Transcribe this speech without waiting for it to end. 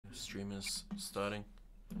Stream is starting.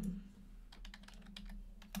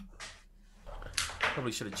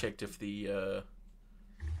 Probably should have checked if the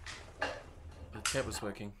chat was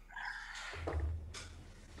working.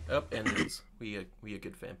 Oh, and it is. We are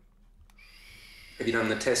good, fam. Have you done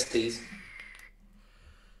the testes?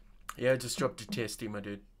 Yeah, just dropped a testy, my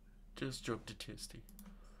dude. Just dropped a testy.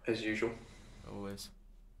 As usual. Always.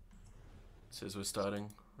 It says we're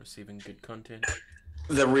starting, receiving good content.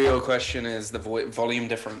 The real question is the volume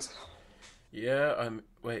difference. Yeah,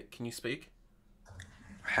 wait, can you speak?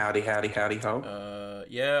 Howdy, howdy, howdy, ho.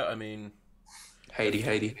 Yeah, I mean... Hady,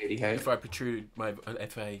 hady, hady, hey. If I protrude my...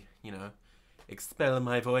 If I, you know, expel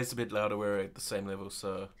my voice a bit louder, we're at the same level,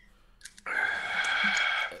 so...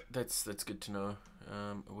 That's good to know.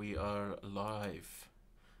 We are live.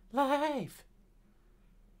 Live!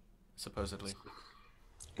 Supposedly.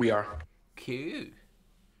 We are. Cool.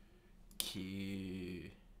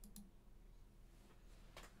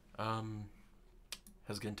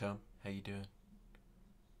 How's it going, Tom? How you doing?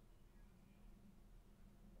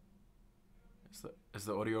 Is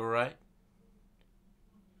the audio alright?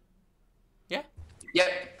 Yeah? Yep.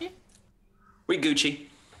 Yeah. We Gucci.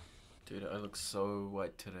 Dude, I look so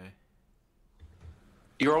white today.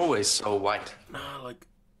 You're always so white. Nah, like,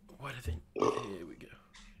 whiter than... Here we go.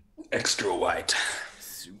 Extra white.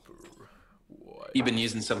 Super white. You've been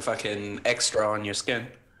using some fucking extra on your skin.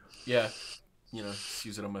 Yeah. You know, just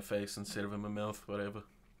use it on my face instead of in my mouth, whatever.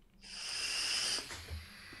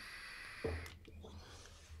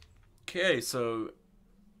 Okay, so...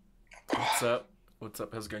 What's up? What's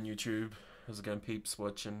up? How's it going, YouTube? How's it going, peeps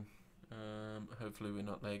watching? Hopefully we're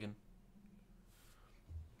not lagging.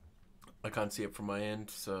 I can't see it from my end,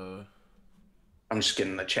 so... I'm just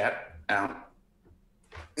getting the chat out.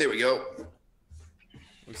 There we go.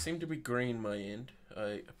 We seem to be green my end.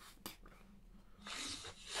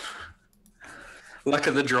 Luck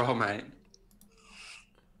of the draw, mate.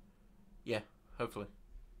 Yeah, hopefully.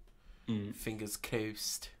 Fingers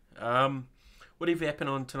crossed. What are you vapping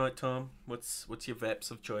on tonight, Tom? What's your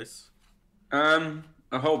vaps of choice? A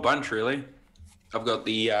whole bunch, really. I've got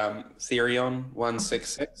the Therion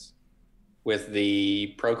 166 with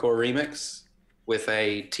the Procore remix with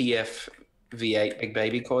a TF V8 Big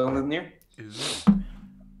Baby coil in there. Ooh.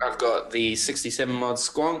 I've got the 67 mod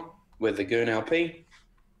Squonk with the Goon LP.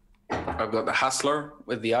 I've got the Hustler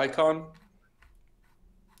with the Icon.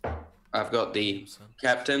 I've got the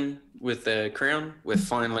Captain with the Crown with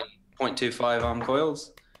finally 0.25 arm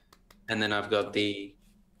coils. And then I've got the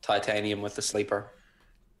Titanium with the Sleeper.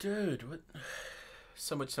 Dude, what?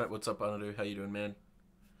 So much tonight. What's up, Anadu? How you doing, man?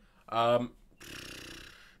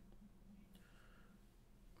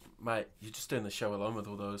 Mate, you're just doing the show alone with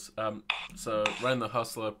all those. So ran the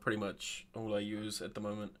Hustler, pretty much all I use at the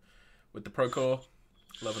moment. With the Procore,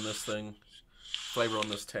 loving this thing. Flavor on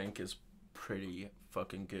this tank is pretty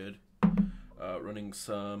fucking good. Running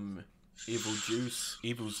some Evil's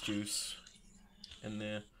Juice in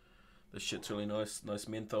there. This shit's really nice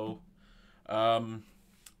menthol.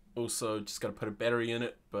 Also, just gotta put a battery in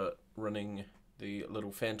it, but running the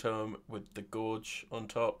little Phantom with the Gorge on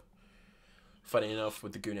top. Funny enough,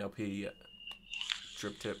 with the Goon LP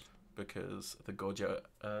drip tip, because the Gorge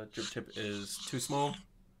drip tip is too small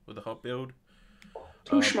with the hot build.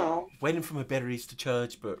 Too small. Waiting for my batteries to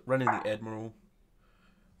charge, but running the Admiral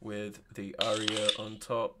with the Aria on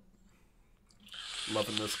top.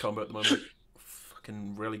 Loving this combo at the moment.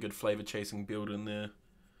 Fucking really good flavor chasing build in there.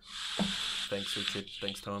 Thanks, Richard.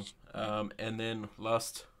 Thanks, Tom. And then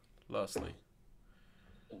lastly,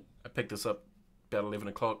 I picked this up about 11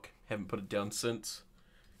 o'clock. Haven't put it down since.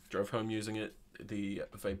 Drove home using it. The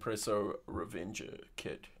Vapresso Revenger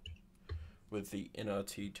kit with the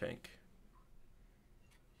NRT tank.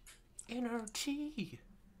 NRT.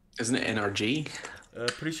 Isn't it NRG?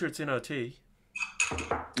 Pretty sure it's NRT.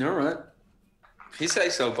 All right. If you say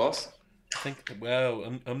so, boss. I think. Wow,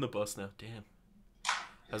 I'm the boss now. Damn.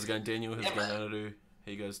 How's it going, Daniel? How's it going, Anadu?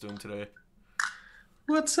 How you guys doing today?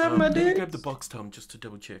 What's up, my dude? Grab the box, Tom, just to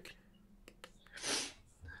double check.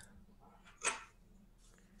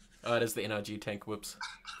 Oh, it is the NRG tank. Whoops.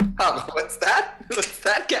 Oh, what's that? What's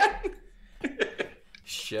that guy?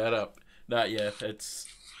 Shut up. Nah, yeah, it's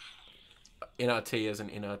NRT as an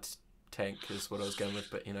NRT tank is what I was going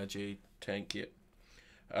with, but NRG tank, yeah.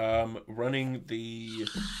 Running the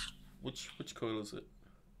which coil is it?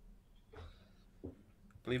 I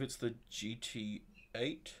believe it's the GT8.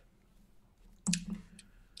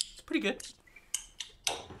 It's pretty good.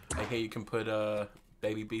 I hear you can put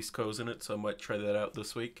baby beast coils in it, so I might try that out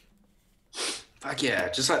this week. Fuck yeah,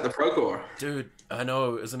 just like the Procore. Dude, I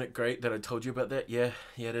know, isn't it great that I told you about that? Yeah,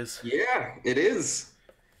 it is. Yeah, it is.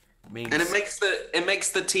 means And it makes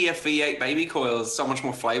the TFV8 baby coils so much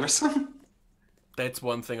more flavoursome. that's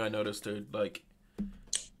one thing I noticed, dude. Like,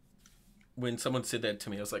 when someone said that to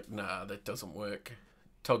me, I was like, nah, that doesn't work.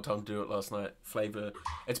 Told Tom to do it last night. Flavor.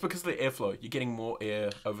 It's because of the airflow. You're getting more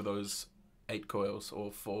air over those 8 coils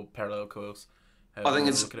or 4 parallel coils. I think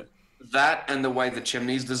it's look at it. that and the way the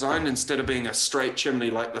chimney's designed. Instead of being a straight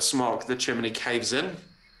chimney like the smoke, the chimney caves in.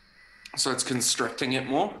 So it's constricting it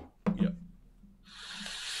more. Yeah.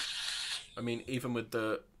 I mean, even with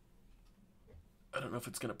the... I don't know if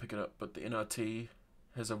it's going to pick it up, but the NRT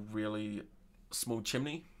has a really small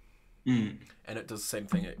chimney. Mm. And it does the same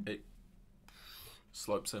thing. It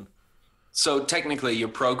slopes in. So technically your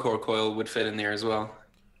Procore coil would fit in there as well.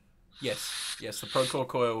 Yes. Yes, the Procore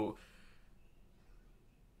coil...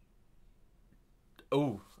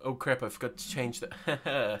 Oh crap, I forgot to change that.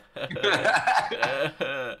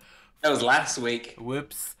 That was last week.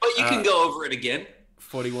 Whoops. But you can go over it again.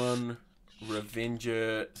 41,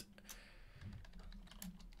 Revenger,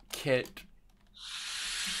 Kit,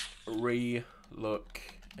 Relook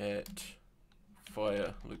at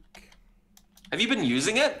fireluke. Have you been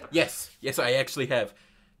using it? Yes, I actually have.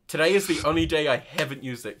 Today is the only day I haven't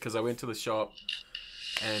used it because I went to the shop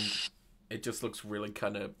and it just looks really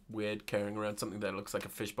kind of weird carrying around something that looks like a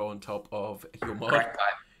fishbowl on top of your mod. Crack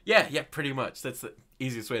pipe. Yeah, pretty much. That's the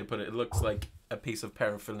easiest way to put it. It looks like a piece of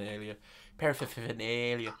paraphernalia.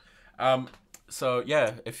 So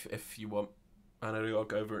yeah, if you want, I know I'll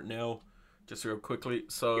go over it now, just real quickly.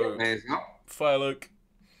 So fireluke,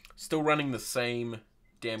 still running the same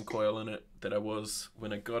damn coil in it that I was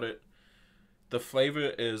when I got it. The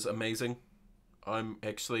flavor is amazing. I'm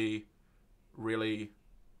actually really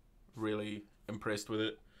impressed with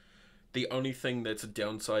it. The only thing that's a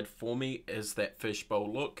downside for me is that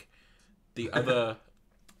fishbowl look. The other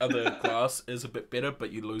glass is a bit better,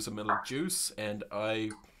 but you lose a middle juice, and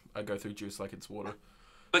I go through juice like it's water.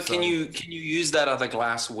 But So, can you use that other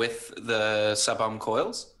glass with the sub-ohm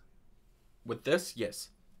coils? with this? Yes.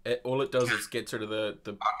 All it does is gets rid of the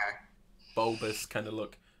Okay. bulbous kind of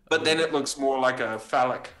look. But then it looks more like a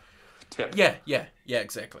phallic tip. Yeah,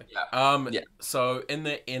 exactly. Yeah. Yeah. So in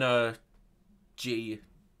the inner G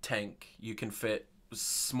tank, you can fit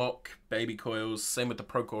smock baby coils. Same with the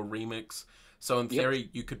Procore Remix. So in theory,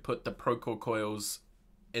 you could put the Procore coils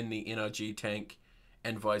in the inner G tank,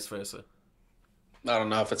 and vice versa. I don't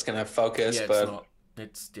know if it's gonna focus, Yeah, but it's not.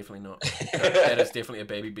 It's definitely not. That is definitely a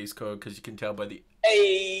baby beast coil because you can tell by the...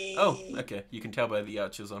 Hey. Oh, okay. You can tell by the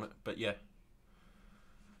arches on it, but yeah.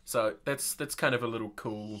 So that's kind of a little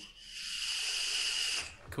cool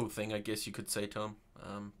thing, I guess you could say, Tom.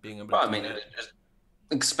 Being able to Well, I do mean, that. it's just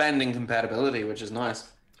expanding compatibility, which is nice.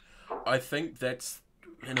 I think that's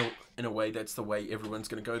in a way that's the way everyone's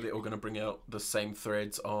going to go. They're all going to bring out the same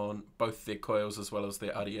threads on both their coils as well as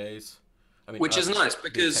their RDAs. I mean, Which is nice their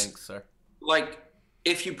because, tanks, so. like,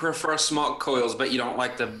 if you prefer smoke coils but you don't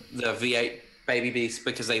like the V8 baby beast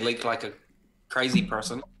because they leak like a crazy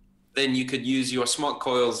person, then you could use your smoke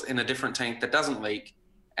coils in a different tank that doesn't leak,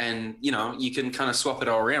 and you can kind of swap it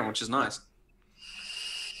all around, which is nice.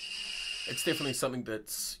 It's definitely something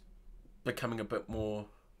that's becoming a bit more,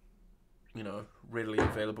 readily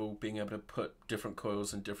available, being able to put different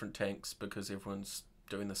coils in different tanks because everyone's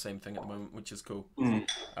doing the same thing at the moment, which is cool.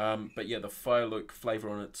 But yeah, the fireluke flavor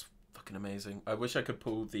on it's fucking amazing. I wish I could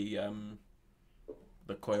pull the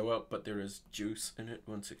coil out, but there is juice in it.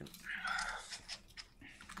 1 second.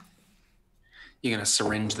 You're gonna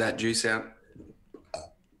syringe that juice out.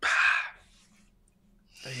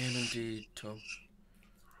 I am indeed, Tom.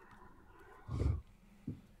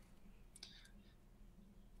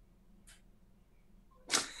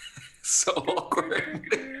 So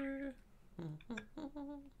awkward.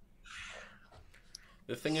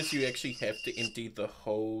 The thing is, you actually have to empty the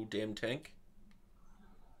whole damn tank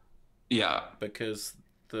Yeah. because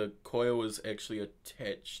the coil is actually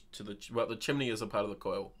attached to the chimney is a part of the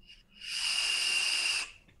coil.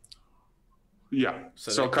 Yeah.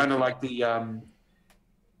 So So that kind of like the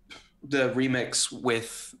remix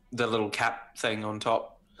with the little cap thing on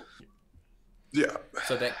top. Yeah.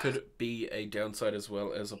 So that could be a downside as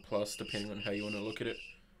well as a plus, depending on how you want to look at it.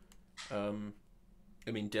 I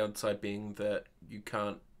mean, downside being that you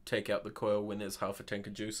can't take out the coil when there's half a tank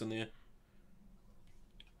of juice in there.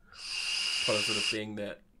 Positive being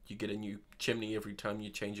that you get a new chimney every time you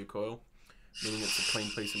change your coil, meaning it's a clean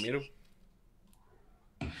piece of metal.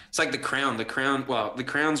 It's like the crown. The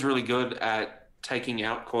crown's really good at taking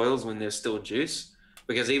out coils when there's still juice,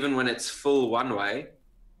 because even when it's full one way,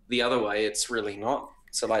 the other way it's really not.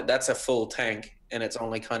 So like that's a full tank and it's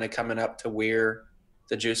only kind of coming up to where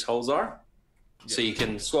the juice holes are. So you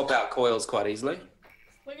can swap out coils quite easily.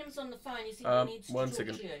 William's on the phone. He said he needs to talk to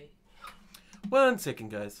you. 1 second,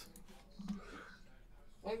 guys.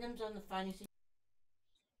 William's on the phone. He said...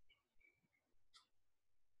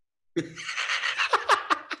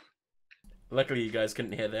 Luckily, you guys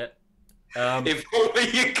couldn't hear that. If only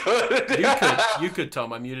you could. You could,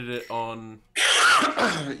 Tom. I muted it on.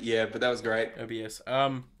 Yeah, but that was great. OBS.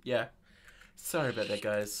 Yeah. Sorry about that,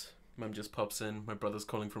 guys. Mum just pops in. My brother's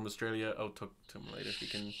calling from Australia. I'll talk to him later. He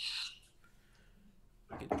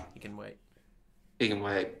can wait. He can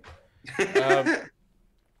wait.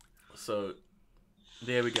 So,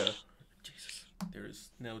 there we go. Jesus, there is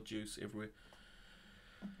now juice everywhere.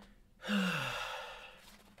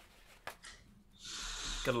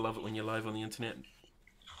 Gotta love it when you're live on the internet.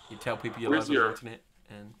 You tell people you're live on the internet,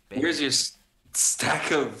 and bang. Where's your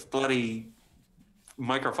stack of bloody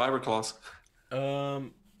microfiber cloths?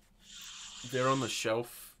 They're on the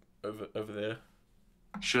shelf over there.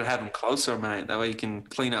 Should have had them closer, mate. That way you can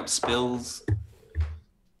clean up spills.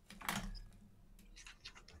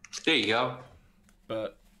 There you go.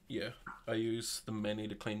 But yeah, I use the many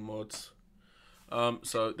to clean mods.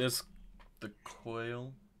 So there's the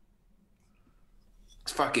coil.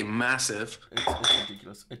 It's fucking massive. It's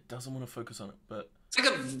ridiculous. It doesn't want to focus on it, but it's like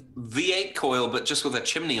a V8 coil, but just with a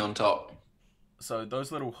chimney on top. So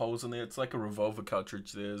those little holes in there, it's like a revolver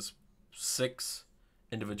cartridge. There's 6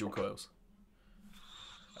 individual coils.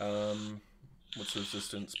 What's the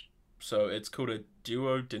resistance? So it's called a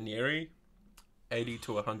Duo Deneri, 80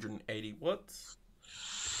 to 180 watts.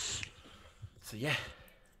 So yeah.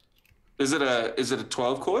 Is it a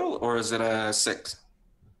 12 coil or is it a 6?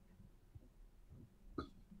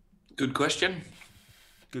 Good question.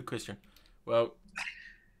 Good question. Well,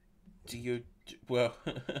 well,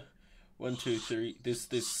 1, 2, 3.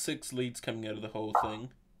 There's 6 leads coming out of the whole thing.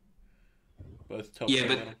 Both top. Yeah,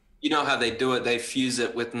 but you know how they do it? They fuse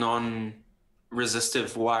it with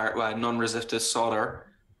non-resistive wire, non-resistive solder,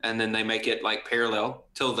 and then they make it like parallel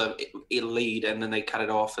till the lead, and then they cut it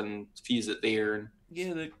off and fuse it there. And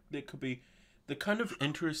yeah, there could be. The kind of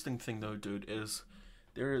interesting thing though, dude, is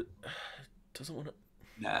there doesn't want to.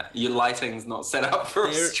 Nah, your lighting's not set up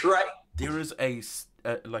for straight. There is a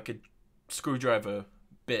screwdriver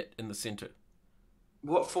bit in the center.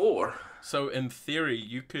 What for? So in theory,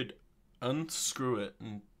 you could unscrew it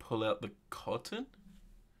and pull out the cotton.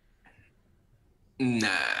 Nah.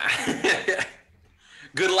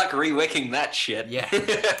 Good luck re-wicking that shit. Yeah,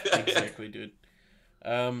 exactly, dude.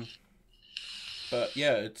 But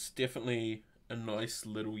yeah, it's definitely a nice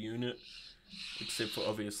little unit, except for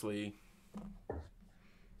obviously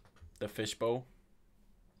the fishbowl.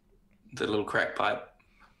 The little crack pipe.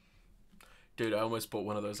 Dude, I almost bought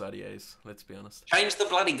one of those RDAs, let's be honest. Change the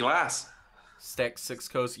bloody glass. Stack 6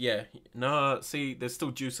 coils. Yeah. No, see, there's still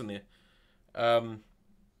juice in there.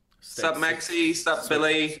 Sup, Maxie? Sup,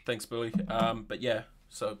 Billy? Thanks, Billy. But yeah,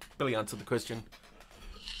 so Billy answered the question,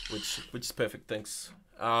 which is perfect. Thanks.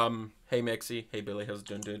 Hey, Maxie. Hey, Billy. How's it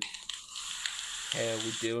doing, dude? How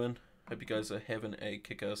we doing? Hope you guys are having a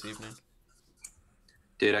kick-ass evening.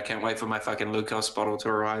 Dude, I can't wait for my fucking Lucas bottle to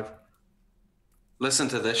arrive. Listen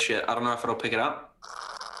to this shit. I don't know if it'll pick it up.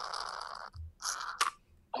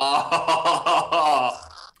 Oh,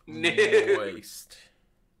 Moist.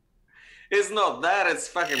 It's not that. It's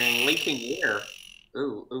fucking leaking air.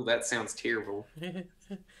 Ooh, that sounds terrible.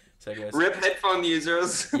 So guys, rip headphone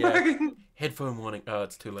users. Yeah. Headphone warning. Oh,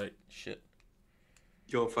 it's too late. Shit.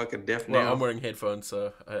 You're fucking deaf now. Well, I'm wearing headphones,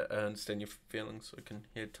 so I understand your feelings. So I can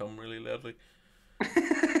hear Tom really loudly.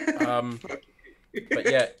 But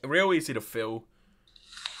yeah, real easy to fill.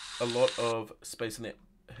 A lot of space in it.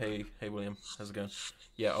 Hey, William, how's it going?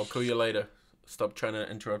 Yeah, I'll call you later. Stop trying to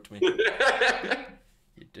interrupt me.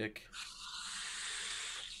 You dick.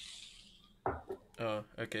 Oh,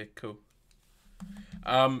 okay, cool.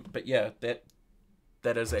 But yeah, that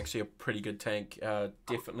is actually a pretty good tank.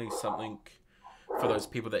 Definitely something for those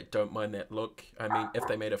people that don't mind that look. I mean, if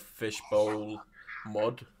they made a fishbowl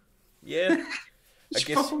mod, yeah. I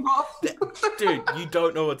guess, dude, you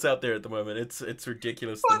don't know what's out there at the moment. It's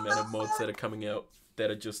ridiculous the amount of mods that are coming out that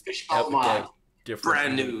are just out the gate,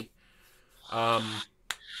 different, brand new.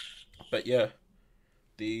 But yeah,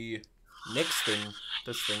 the next thing,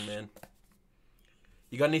 this thing, man.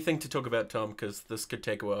 You got anything to talk about, Tom? Because this could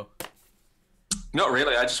take a while. Not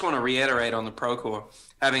really. I just want to reiterate on the Procore,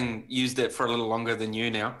 having used it for a little longer than you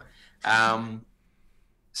now.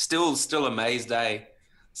 Still amazed, eh?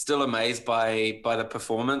 Still amazed by the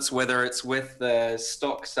performance, whether it's with the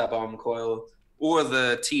stock sub-ohm coil or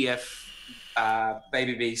the TF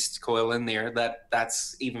Baby Beast coil in there.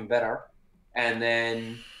 That's even better. And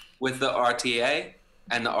then with the RTA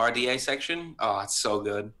and the RDA section, oh, it's so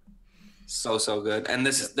good. So good. And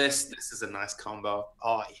this is a nice combo.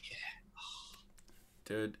 Oh yeah.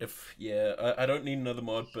 Dude, I don't need another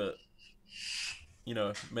mod, but you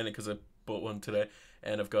know, mainly because I bought one today,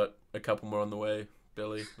 and I've got a couple more on the way.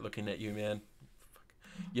 Billy, looking at you, man.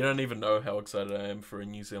 You don't even know how excited I am for a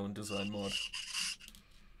New Zealand design mod.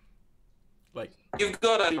 Like, You've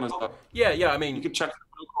got a yeah. I mean, you could chuck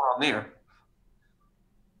the core on there.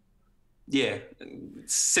 Yeah,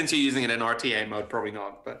 since you're using it in RTA mode, probably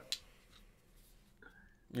not, but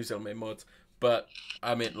New Zealand made mods, but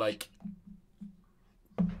I mean, like,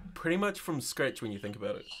 pretty much from scratch when you think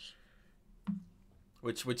about it,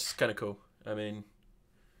 which is kind of cool. I mean,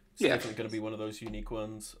 it's definitely going to be one of those unique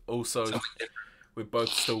ones. Also, we're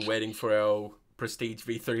both still waiting for our Prestige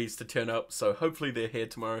V3s to turn up, so hopefully they're here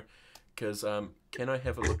tomorrow. Because can I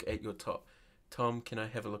have a look at your top, Tom? Can I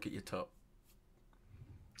have a look at your top?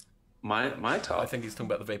 My top. I think he's talking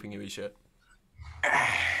about the Vaping UE shirt.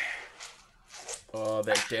 Oh,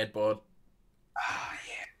 that dad bod. Oh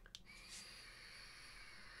yeah.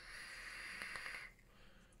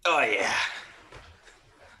 Oh yeah.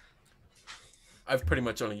 I've pretty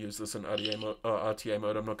much only used this in RTA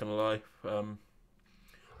mode. I'm not gonna lie. I'm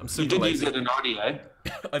super You did lazy. use it in RTA.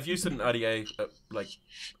 I've used it in RTA like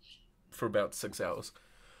for about 6 hours,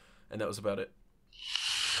 and that was about it.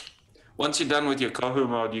 Once you're done with your Kohu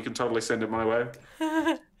mod, you can totally send it my way.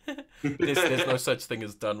 There's no such thing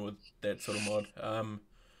as done with that sort of mod.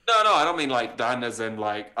 No, I don't mean like done as in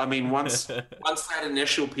like. I mean once that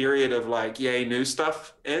initial period of like yay new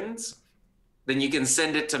stuff ends, then you can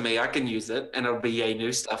send it to me. I can use it, and it'll be yay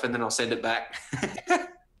new stuff, and then I'll send it back.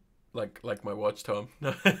 like my watch, Tom.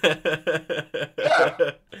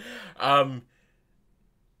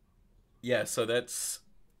 Yeah, so that's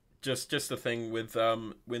just the thing with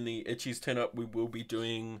when the itchies turn up, we will be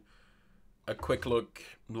doing a quick look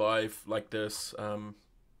live like this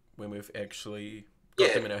when we've actually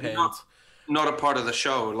got them in our hands. Not a part of the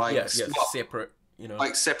show, like separate, you know,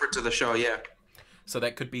 like separate to the show. Yeah. So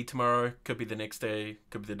that could be tomorrow, could be the next day,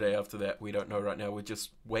 could be the day after that. We don't know right now. We're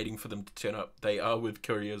just waiting for them to turn up. They are with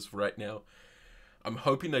couriers right now. I'm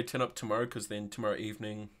hoping they turn up tomorrow, because then tomorrow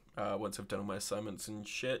evening, once I've done all my assignments and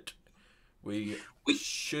shit, we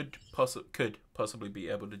could possibly be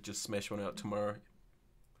able to just smash one out tomorrow.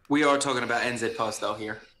 We are talking about NZ Post though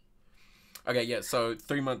here. Okay, yeah. So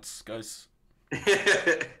 3 months, guys.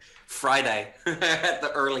 Friday at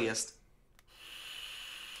the earliest.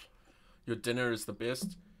 Your dinner is the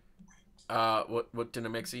best. What dinner,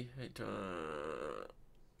 Maxi?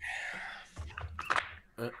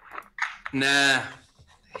 Nah,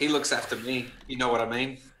 he looks after me. You know what I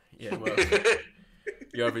mean? Yeah, well,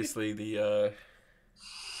 you're obviously the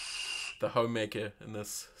homemaker in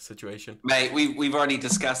this situation. Mate, we've already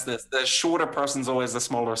discussed this. The shorter person's always the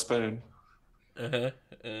smaller spoon.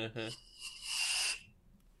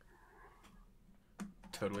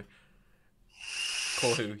 Totally.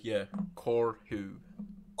 Korhu, yeah. Korhu.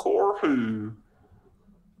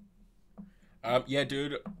 Yeah,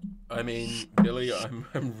 dude. I mean, Billy, I'm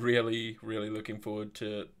really looking forward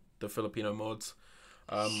to the Filipino mods.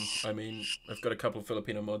 I mean, I've got a couple of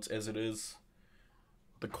Filipino mods as it is.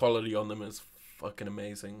 The quality on them is fucking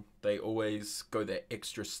amazing. They always go that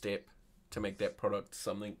extra step to make that product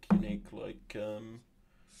something unique. Like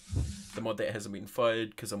the mod that hasn't been fired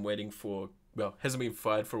because I'm waiting for. Well, hasn't been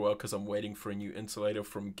fired for a while because I'm waiting for a new insulator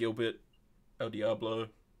from Gilbert El Diablo.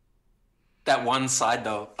 That one side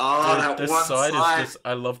though. Oh, dude, that this one side side. is just.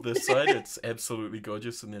 I love this side. It's absolutely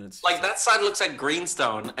gorgeous, and then it's like that side looks like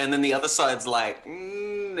greenstone, and then the other side's like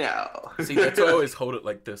no. See, that's why I always hold it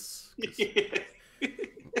like this. Then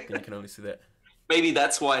you can only see that. Maybe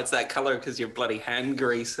that's why it's that color, because your bloody hand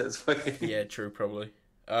grease is. Yeah, true, probably.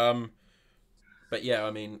 But yeah,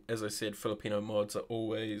 I mean, as I said, Filipino mods are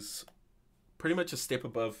always pretty much a step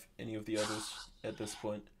above any of the others at this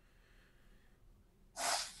point.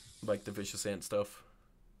 Like the Vicious Ant stuff.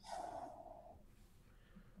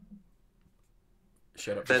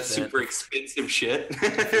 Shut up. That's super expensive shit.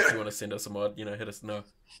 If you want to send us a mod, you know, hit us. No,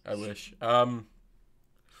 I wish. Damn,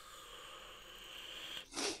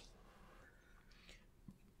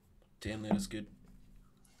 that is good.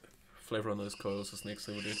 Flavor on those coils is next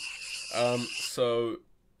level, dude. So,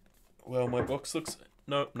 well, my box looks.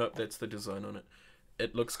 No, that's the design on it.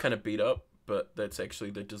 It looks kind of beat up, but that's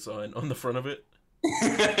actually the design on the front of it.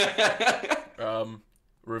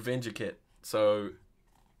 Revenger kit. So,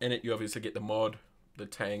 in it, you obviously get the mod, the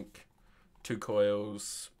tank, 2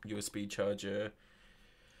 coils, USB charger,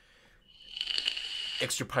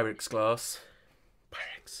 extra Pyrex glass.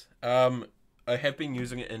 Pyrex. I have been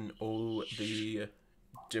using it in all the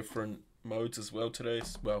different modes as well today.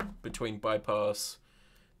 Well, between bypass,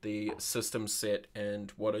 the system set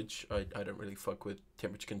and wattage. I don't really fuck with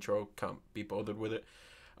temperature control. Can't be bothered with it.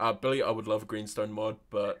 Billy, I would love a greenstone mod,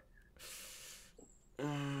 but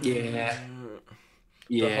Yeah.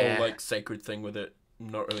 the whole like sacred thing with it,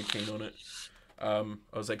 not really keen on it. I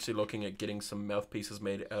was actually looking at getting some mouthpieces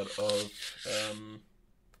made out of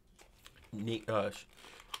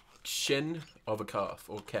shin of a calf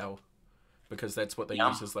or cow, because that's what they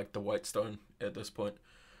use as like the white stone at this point.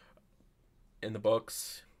 In the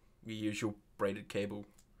box, your usual braided cable.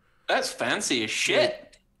 That's fancy as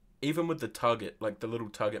shit. Even with the Target, like the little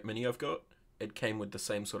Target Mini I've got, it came with the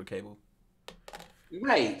same sort of cable.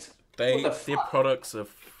 Mate, their products are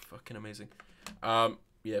fucking amazing.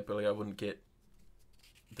 Yeah, Billy, I wouldn't get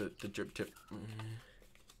the drip tip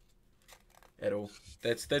at all.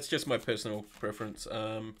 That's just my personal preference.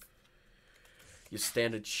 Your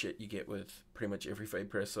standard shit you get with pretty much every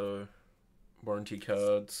Vapresso, warranty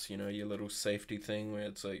cards, you know, your little safety thing where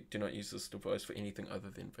it's like, do not use this device for anything other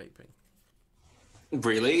than vaping.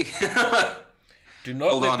 Really? Do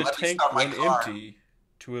not let the tank run empty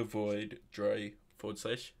to avoid dry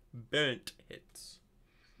 / burnt hits.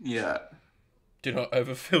 Yeah. Do not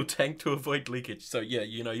overfill tank to avoid leakage. So yeah,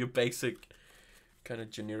 you know, your basic kind of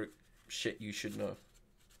generic shit you should know.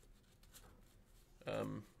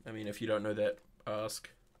 I mean, if you don't know that, ask,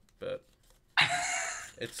 but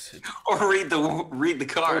it's or read the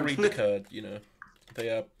card. Or read the card, you know. They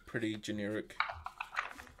are pretty generic.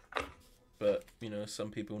 But, you know, some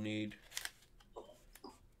people need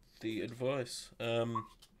the advice.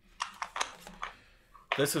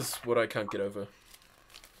 This is what I can't get over.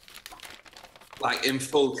 Like in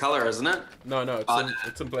full color, isn't it? No,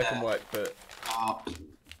 it's in black and white, but...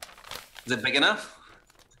 Is it big enough?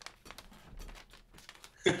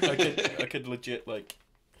 I could legit, like...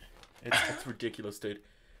 It's ridiculous, dude.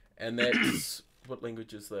 And that's... What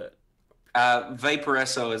language is that?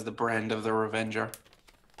 Vaporesso is the brand of the Revenger.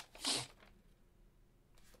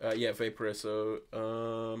 Yeah, Vaporesso.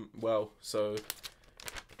 Well, so...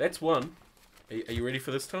 That's one. Are you ready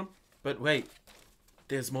for this, Tom? But wait.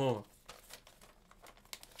 There's more.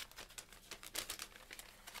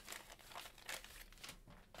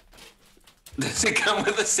 Does it come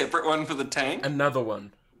with a separate one for the tank? Another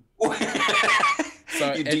one.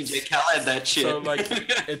 So you DJ Khaled that shit. So like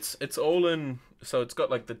it's all in. So it's got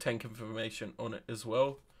like the tank information on it as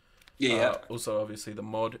well. Yeah. Also, obviously the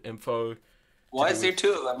mod info. Why is there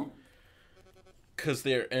two of them? Because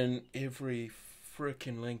they're in every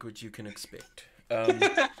freaking language you can expect.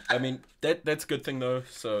 I mean that's a good thing though.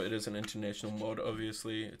 So it is an international mod.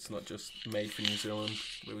 Obviously, it's not just made for New Zealand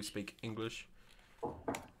where we speak English.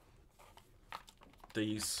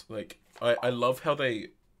 These like I love how they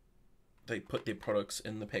put their products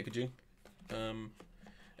in the packaging.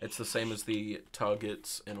 It's the same as the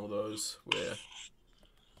Targets and all those where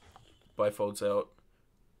bifolds out.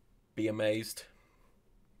 Be amazed.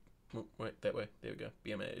 Oh, wait, that way. There we go.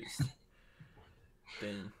 Be amazed.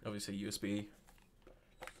 Then obviously USB.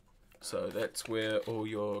 So that's where all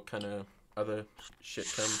your kind of other shit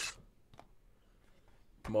comes.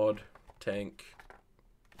 Mod, tank,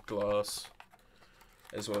 glass,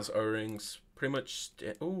 as well as O-rings. Pretty much.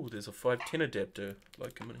 Oh, there's a 510 adapter.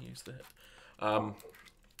 Like, I'm gonna use that.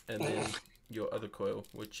 And then your other coil,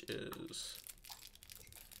 which is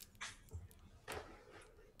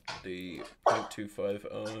the 0.25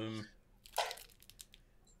 ohm.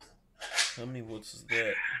 How many watts is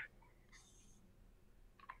that?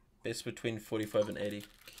 Best between 45 and 80.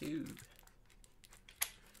 Cube.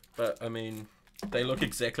 But I mean, they look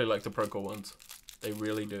exactly like the Procore ones. They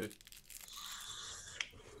really do.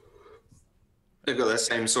 They've got that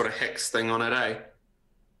same sort of hex thing on it, eh?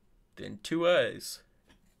 Then 2 eyes.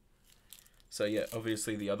 So yeah,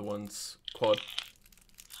 obviously the other one's quad.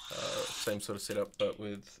 Same sort of setup, but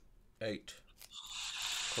with 8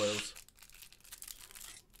 coils.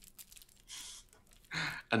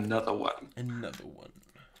 Another one. Another one.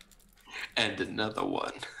 And another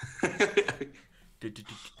one.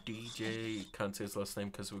 DJ can't say his last name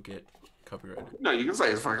because we'll get copyrighted. No, you can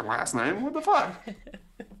say his fucking last name. What the fuck?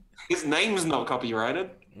 His name's not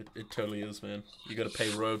copyrighted. It totally is, man. You gotta pay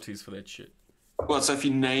royalties for that shit. Well, so if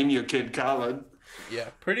you name your kid Khaled. Yeah,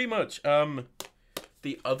 pretty much.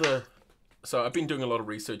 The other... So I've been doing a lot of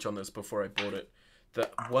research on this before I bought it. The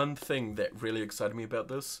one thing that really excited me about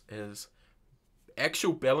this is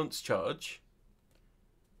actual balance charge,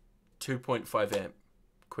 2.5 amp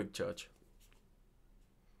quick charge.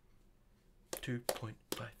 2.5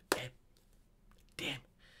 amp.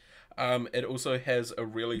 Damn. It also has a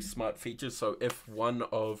really smart feature. So if one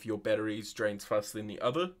of your batteries drains faster than the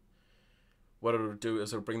other, what it'll do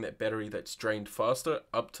is it'll bring that battery that's drained faster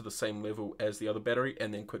up to the same level as the other battery,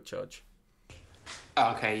 and then quick charge.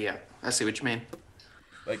 Oh, okay, yeah, I see what you mean.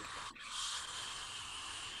 Like,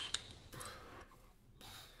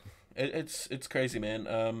 it's crazy,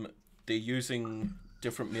 man. They're using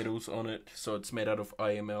different metals on it, so it's made out of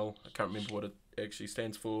IML. I can't remember what it actually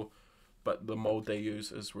stands for, but the mold they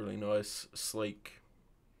use is really nice, sleek,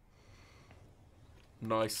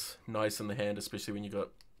 nice in the hand, especially when you got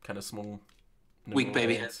kind of small, Weak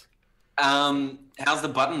baby hands. How's the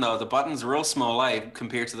button though? The button's real small,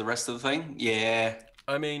 compared to the rest of the thing. Yeah.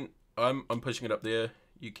 I mean, I'm pushing it up there.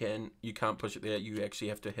 You can't push it there. You actually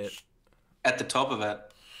have to hit At the top of it.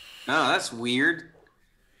 Oh, that's weird.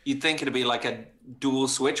 You'd think it'd be like a dual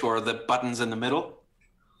switch or the buttons in the middle.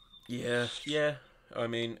 Yeah. I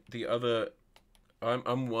mean,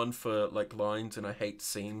 I'm one for like lines, and I hate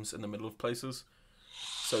seams in the middle of places.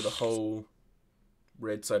 So the whole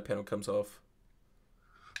red side panel comes off,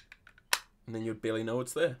 and then you'd barely know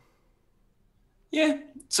it's there. Yeah,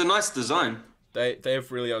 it's a nice design. They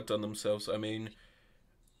have really outdone themselves. I mean,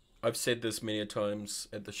 I've said this many times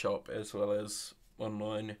at the shop as well as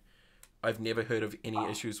online. I've never heard of any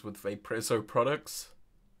issues with Vapresso products.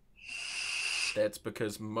 That's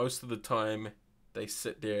because most of the time they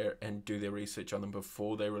sit there and do their research on them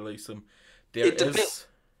before they release them. There is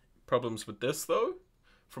problems with this though.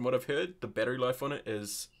 From what I've heard, the battery life on it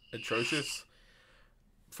is atrocious.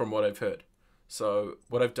 From what I've heard. So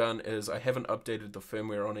what I've done is I haven't updated the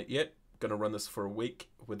firmware on it yet. Gonna run this for a week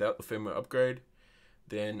without the firmware upgrade.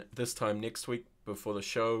 Then this time next week before the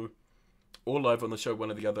show, or live on the show, one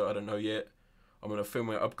or the other, I don't know yet, I'm gonna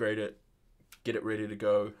firmware upgrade it, get it ready to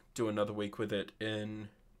go, do another week with it in,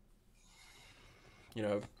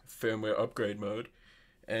 firmware upgrade mode,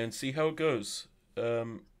 and see how it goes.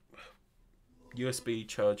 USB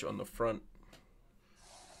charge on the front,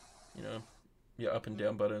 your up and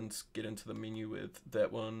down buttons, get into the menu with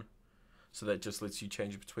that one, so that just lets you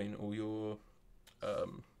change between all your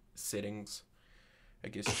settings, I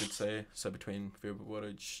guess you could say. So between variable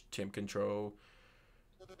wattage, temp control,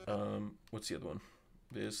 what's the other one?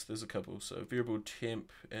 There's a couple. So variable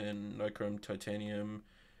temp and nichrome titanium.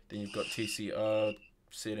 Then you've got TCR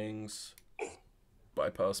settings,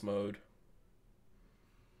 bypass mode.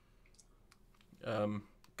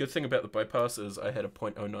 Good thing about the bypass is I had a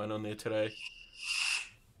 0.09 on there today,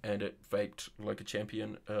 and it vaped like a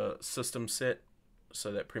champion. System set,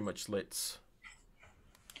 so that pretty much lets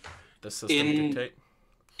the system dictate.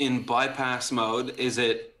 In bypass mode, is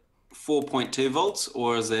it 4.2 volts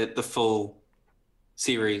or is it the full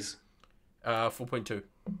series? 4.2.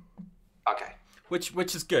 Okay.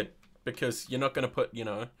 Which is good, because you're not going to put,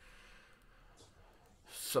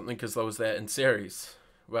 something as low as that in series.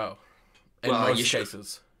 Well, in most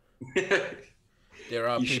cases. There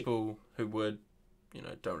are people who would,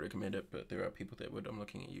 don't recommend it, but there are people that would. I'm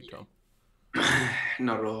looking at you, Tom.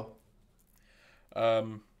 Not at all.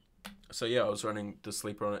 So yeah, I was running the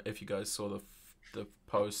sleeper on it. If you guys saw the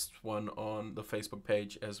post one on the Facebook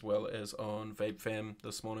page as well as on Vape Fam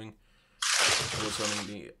this morning, I was running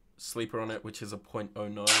the sleeper on it, which is a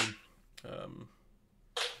 0.09.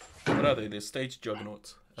 What are they? They're stage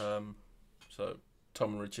juggernauts. So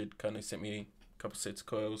Tom and Richard kind of sent me a couple sets of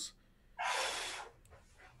coils.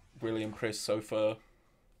 Really impressed so far.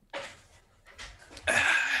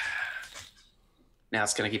 Now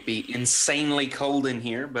it's going to be insanely cold in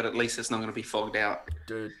here, but at least it's not going to be fogged out.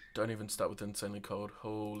 Dude, don't even start with insanely cold.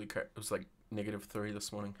 Holy crap. It was like -3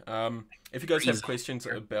 this morning. If you guys have questions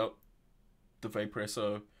about the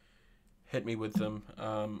Vapresso, hit me with them.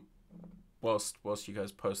 Whilst you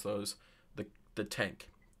guys post those. The tank.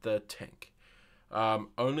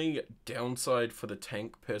 Only downside for the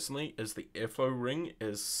tank, personally, is the airflow ring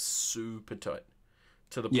is super tight.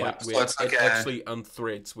 To the point where it actually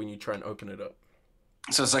unthreads when you try and open it up.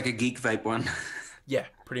 So it's like a Geek Vape one. Yeah,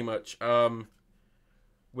 pretty much.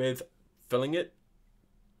 With filling it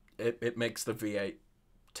makes the V8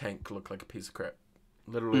 tank look like a piece of crap.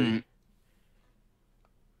 Literally.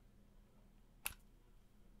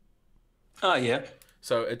 Oh, yeah.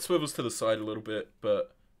 So it swivels to the side a little bit,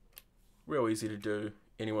 but real easy to do.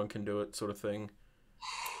 Anyone can do it, sort of thing.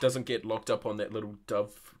 Doesn't get locked up on that little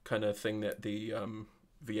dove kind of thing that the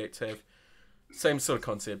V8s have. Same sort of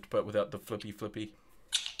concept, but without the flippy.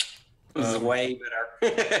 This is way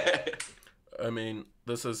better. I mean,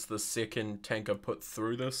 this is the second tank I've put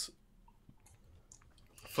through this.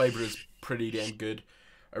 Flavor is pretty damn good.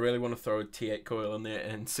 I really want to throw a T8 coil in there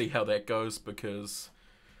and see how that goes, because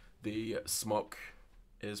the smock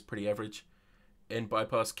is pretty average. In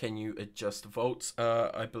bypass, can you adjust volts?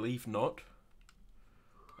 I believe not.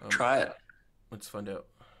 Try it. Let's find out.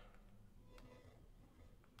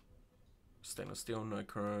 stainless steel,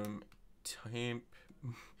 nichrome, temp,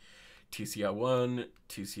 TCR1,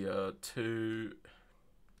 TCR2,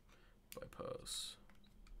 bypass.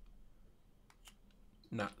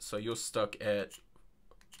 Nah, so you're stuck at...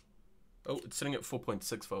 Oh, it's sitting at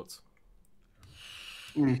 4.6 volts.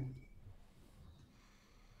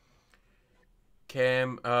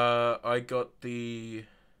 Cam, I got the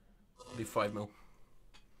 5mm.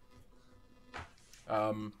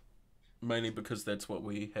 Mainly because that's what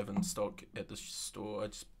we have in stock at the store. I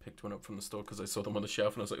just picked one up from the store because I saw them on the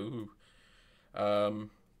shelf and I was like, ooh.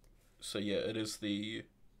 So yeah, it is the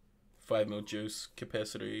 5mm juice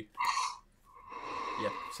capacity. Yeah,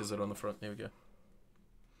 says it on the front. There we go.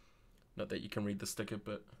 Not that you can read the sticker,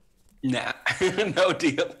 but... Nah, no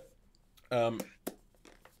deal. I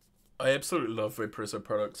absolutely love Vaporesso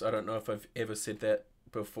products. I don't know if I've ever said that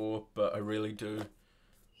before, but I really do.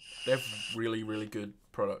 They have really, really good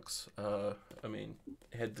products. I mean,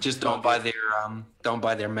 just don't buy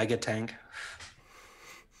their mega tank.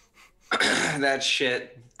 That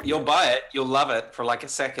shit. You'll buy it, you'll love it for like a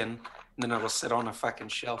second, and then it'll sit on a fucking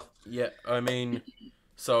shelf. Yeah, I mean,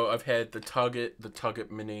 so I've had the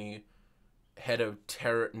Target Mini, had a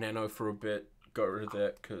Tarot Nano for a bit, got rid of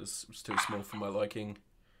that because it was too small for my liking.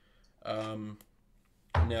 Now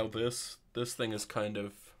this thing is kind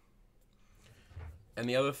of... And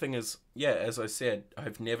the other thing is, yeah, as I said,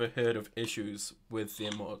 I've never heard of issues with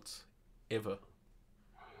their mods, ever.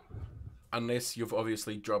 Unless you've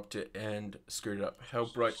obviously dropped it and screwed it up. How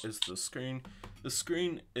bright is the screen? The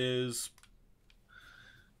screen is...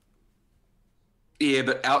 Yeah,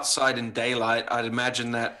 but outside in daylight, I'd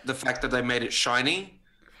imagine that the fact that they made it shiny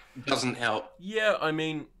doesn't help. Yeah, I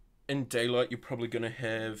mean, in daylight, you're probably going to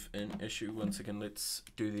have an issue. Once again, let's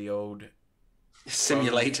do the old...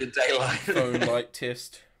 Simulated daylight. Phone light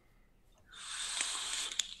test.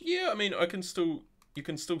 Yeah, I mean, you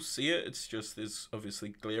can still see it. It's just there's obviously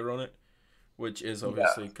glare on it, which is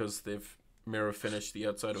obviously because they've mirror finished the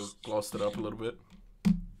outside or glossed it up a little bit.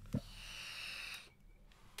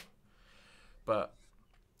 But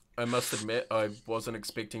I must admit, I wasn't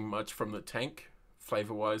expecting much from the tank,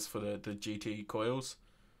 flavor-wise, for the GT coils,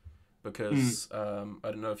 because I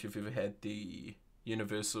don't know if you've ever had the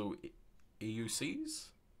Universal EUCs,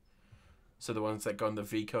 so the ones that go on the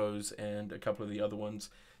Vicos and a couple of the other ones.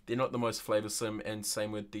 They're not the most flavoursome, and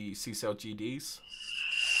same with the C-Cell GDs,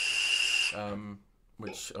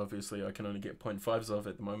 which obviously I can only get 0.5s of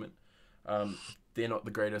at the moment. They're not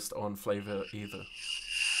the greatest on flavour either.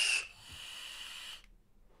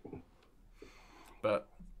 But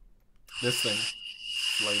this thing,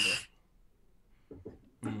 flavour.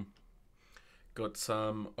 Got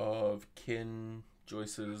some of Ken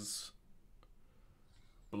Joyce's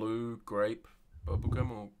blue grape bubblegum,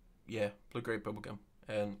 or blue grape bubblegum,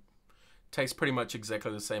 and tastes pretty much exactly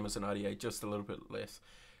the same as an RDA, just a little bit less.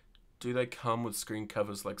 Do they come with screen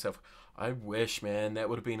covers like self? I wish, man, that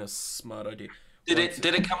would have been a smart idea. Did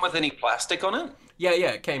it come with any plastic on it? Yeah,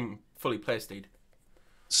 it came fully plastied.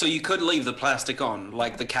 So you could leave the plastic on,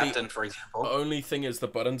 like the Captain, for example. The only thing is the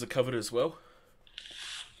buttons are covered as well.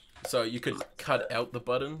 So you could cut out the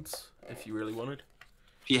buttons if you really wanted.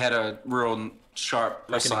 If you had a real sharp,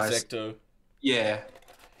 precise... Like an X-Acto. Yeah.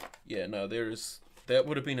 Yeah, no, that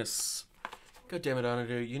would have been a... God damn it,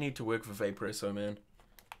 Anadu, you need to work for Vaporesso, man.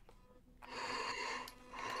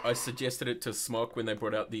 I suggested it to Smok when they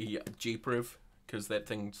brought out the G-Priv, because that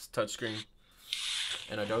thing's touchscreen.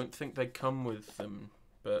 And I don't think they come with them,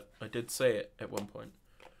 but I did say it at one point.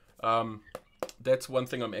 That's one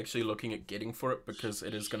thing I'm actually looking at getting for it, because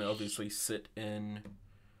it is going to obviously sit in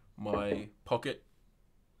my pocket.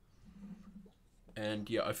 And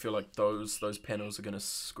yeah, I feel like those panels are going to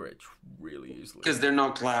scratch really easily. Because they're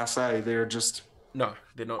not glass, they're just... No,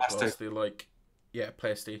 they're not plastic. glass. They're like,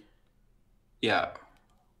 plastic. Yeah.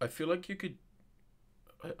 I feel like you could...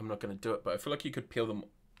 I'm not going to do it, but I feel like you could peel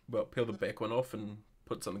the back one off and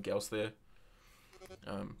put something else there.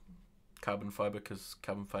 Carbon fiber, because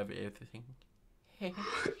carbon fiber everything.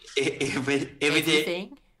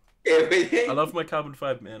 Everything. I love my carbon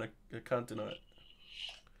fiber, man. I can't deny it.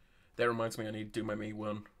 That reminds me, I need to do my Me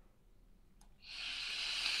One.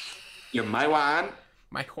 Your My One?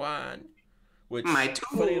 My Juan. Which, my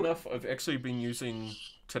two. Funny enough, I've actually been using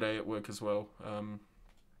today at work as well.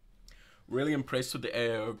 Really impressed with the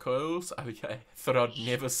AIO coils. I thought I'd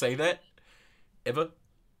never say that, ever.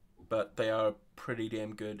 But they are pretty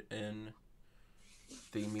damn good in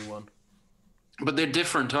the Me One. But they're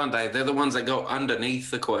different, aren't they? They're the ones that go underneath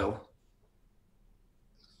the coil.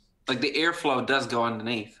 Like the airflow does go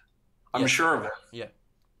underneath. I'm sure of it. Yeah.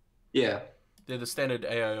 Yeah. They're the standard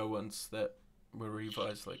AIO ones that were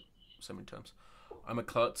revised like so many times. I'm a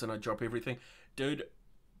klutz and I drop everything. Dude,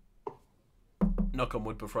 knock on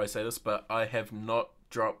wood before I say this, but I have not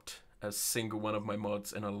dropped a single one of my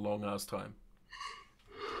mods in a long ass time.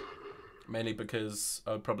 Mainly because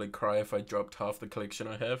I'd probably cry if I dropped half the collection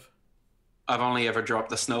I have. I've only ever dropped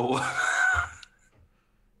the snow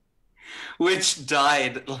which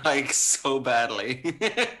died like so badly.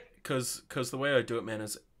 Cause the way I do it, man,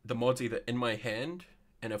 is the mod's either in my hand,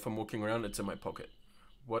 and if I'm walking around, it's in my pocket.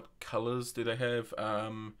 What colors do they have?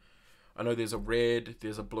 I know there's a red,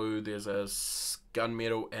 there's a blue, there's a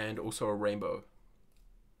gunmetal, and also a rainbow.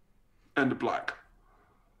 And a black.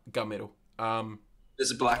 Gunmetal.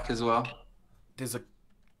 There's a black as well. There's a.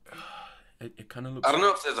 It kind of looks. I don't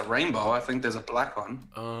know if there's a rainbow. I think there's a black one.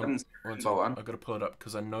 I gotta pull it up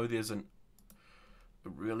because I know there's a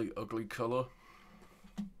really ugly color.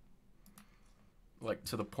 Like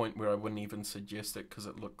to the point where I wouldn't even suggest it because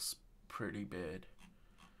it looks pretty bad.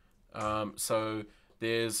 So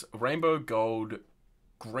there's rainbow, gold,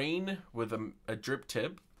 green with a drip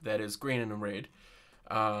tip that is green and red,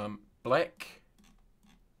 black,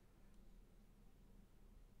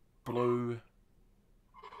 blue,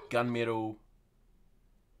 gunmetal.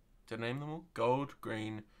 Did I name them all? Gold,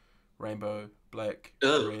 green, rainbow, black,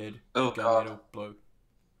 red, gunmetal, blue.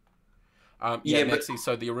 Yeah, but actually,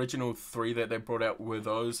 so the original 3 that they brought out were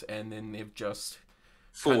those, and then they've just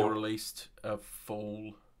kind of released a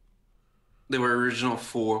full. There were original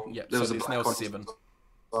 4. Yeah, there so was there's now 7.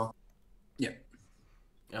 Well, yeah.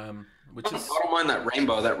 Which is. I don't mind that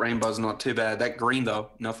rainbow. That rainbow's not too bad. That green though,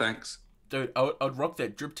 no thanks. Dude, I'd rock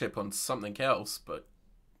that drip tip on something else, but.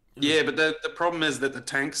 Yeah, but the problem is that the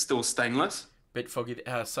tank's still stainless. Bit foggy.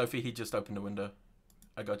 Sophie, he just opened a window.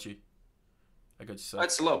 I got you. So.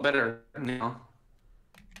 That's a lot better now.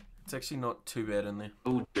 It's actually not too bad in there.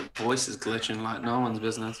 Oh, your voice is glitching like no one's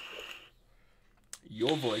business.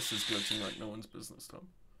 Your voice is glitching like no one's business,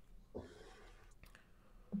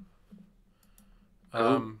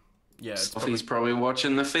 Tom. Yeah. Sophie's probably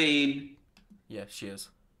watching the feed. Yeah, she is.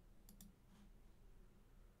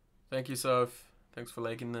 Thank you, Soph. Thanks for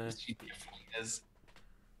liking the. She definitely is.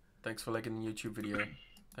 Thanks for liking the YouTube video.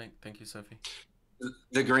 Thank you, Sophie.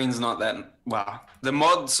 The green's not that. Wow. The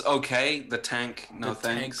mod's okay. The tank, no thanks. The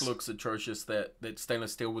tank looks atrocious. That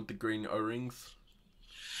stainless steel with the green O-rings.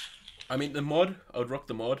 I mean, the mod, I'd rock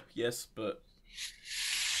the mod, yes, but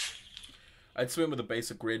I'd swim with a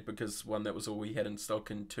basic red because 1, that was all we had in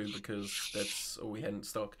stock, and 2, because that's all we had in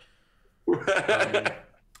stock. I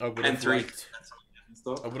would have liked.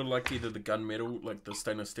 I would have liked either the gunmetal, like the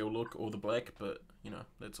stainless steel look, or the black, but you know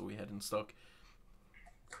that's all we had in stock.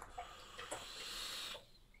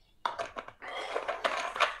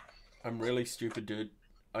 I'm really stupid, dude.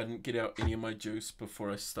 I didn't get out any of my juice before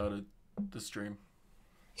I started the stream.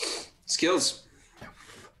 Skills.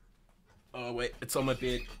 Oh wait, it's on my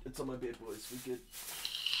bed. It's on my bed, boys. We good.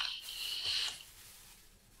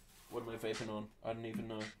 What am I vaping on? I don't even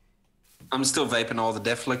know. I'm still vaping all the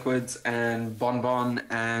Def Liquids and Bonbon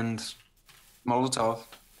and Molotov.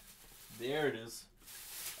 There it is.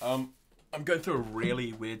 I'm going through a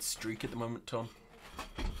really weird streak at the moment, Tom.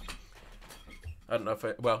 I don't know if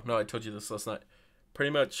I told you this last night.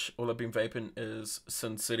 Pretty much all I've been vaping is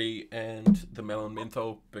Sin City and the Melon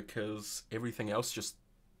Menthol because everything else just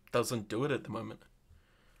doesn't do it at the moment.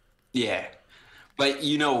 Yeah. But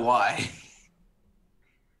you know why?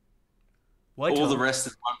 Why all the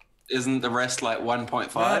rest isn't the rest like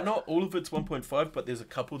 1.5? No, not all of it's 1.5, but there's a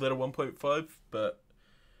couple that are 1.5, but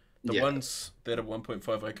the ones that are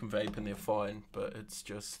 1.5 I can vape and they're fine, but it's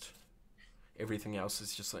just everything else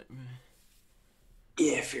is just like meh.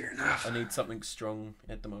 Yeah, fair enough. I need something strong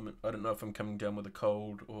at the moment. I don't know if I'm coming down with a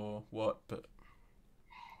cold or what, but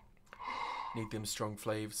need them strong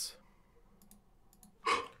flaves.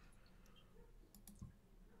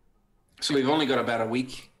 So we've only got about a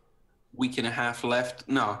week and a half left.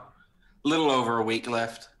 No, a little over a week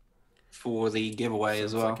left for the giveaway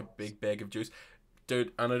as well. It's like a big bag of juice.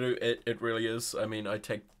 Dude, Anadu, it really is. I mean, I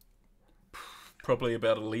take probably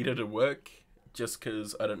about a litre to work. Just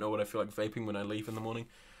because I don't know what I feel like vaping when I leave in the morning.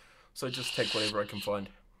 So I just take whatever I can find.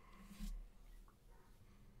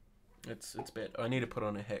 It's bad. I need to put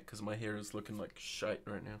on a hat because my hair is looking like shite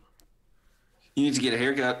right now. You need to get a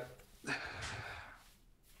haircut.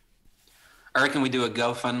 I reckon we do a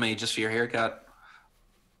GoFundMe just for your haircut.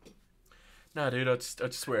 Nah, dude, I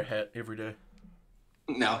just wear a hat every day.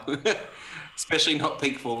 No. Especially not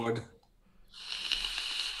peak forward.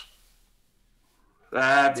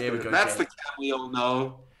 That's the cat we all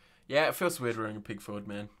know. Yeah, it feels weird wearing a pig forward,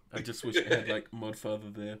 man. I just wish I had like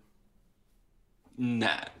Modfather there.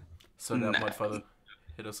 Nah. So now Modfather,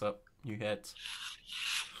 hit us up. New hats.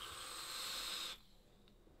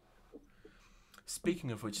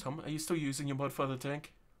 Speaking of which, Tom, are you still using your mod for the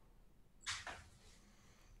tank?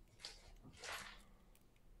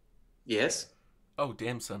 Yes. Oh,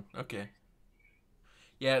 damn, son. Okay.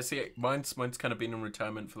 Yeah, see, mine's kind of been in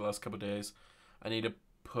retirement for the last couple of days. I need to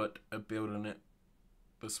put a build on it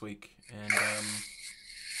this week and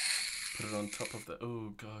put it on top of the. Oh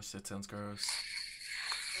gosh, that sounds gross.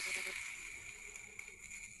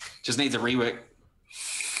 Just needs a rework.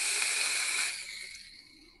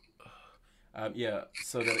 Yeah,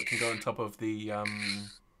 so that it can go on top of the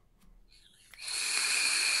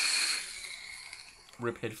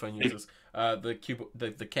rip headphone users. The keyboard,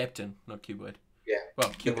 the captain, not keyboard. Yeah. Well,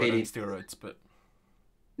 keyboard on PD. steroids, but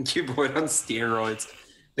Q-Boy on steroids.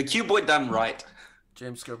 The Q-Boy done right.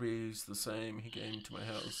 James Scobie's the same. He came to my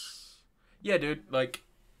house. Yeah, dude. Like,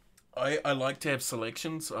 I like to have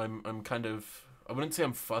selections. I'm kind of, I wouldn't say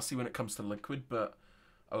I'm fussy when it comes to liquid, but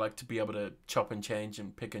I like to be able to chop and change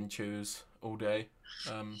and pick and choose all day.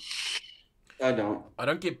 I don't. I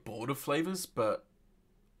don't get bored of flavors, but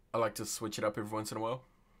I like to switch it up every once in a while.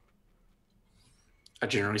 I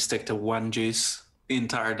generally stick to one juice the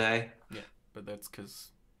entire day. Yeah, but that's because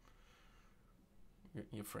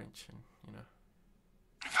you're French and, you know.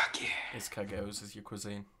 Fuck yeah. Escargots is your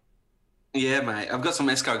cuisine. Yeah, mate. I've got some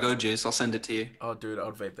escargot juice. I'll send it to you. Oh, dude,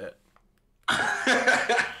 I'd vape that.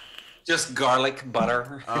 Just garlic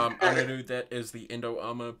butter. Another dude that is the Endo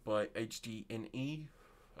Armor by HDNE.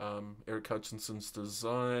 Eric Hutchinson's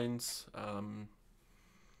designs.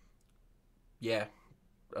 Yeah,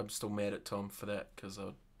 I'm still mad at Tom for that because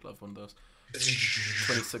I'd love one of those.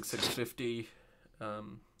 26650.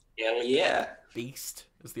 Hell yeah. Beast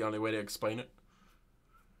is the only way to explain it.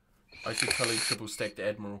 I should totally triple stack the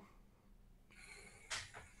Admiral.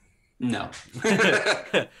 No.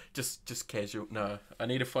 just casual. No, I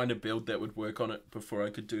need to find a build that would work on it before I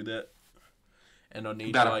could do that. And I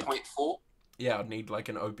need About like a 0.4? yeah, I'd need like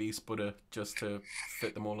an OB splitter just to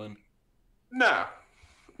fit them all in. No.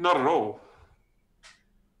 Not at all.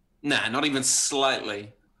 Nah, not even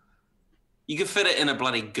slightly. You could fit it in a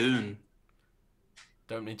bloody goon.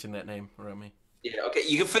 Don't mention that name around me. Yeah, okay.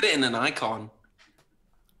 You could fit it in an icon.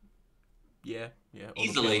 Yeah. All the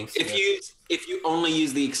Easily. panels, If you only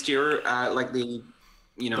use the exterior, like the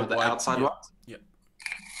the white, outside yeah. ones. Yep.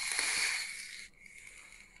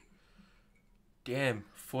 Damn,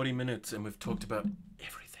 40 minutes and we've talked about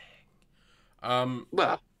everything.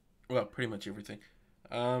 Well, pretty much everything.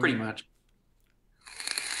 Pretty much.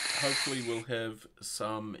 Hopefully we'll have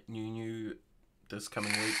some new this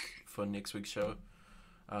coming week for next week's show.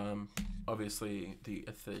 Obviously the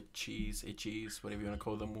itchies, whatever you want to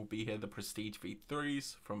call them, will be here. The Prestige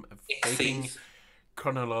V3s from Vaping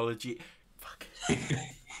Chronology. Fuck.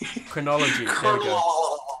 Chronology. There we go.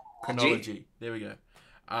 Chronology. There we go.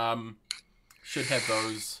 Should have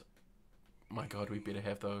those. My God, we better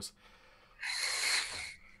have those.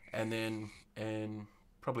 And then in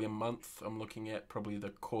probably a month, I'm looking at probably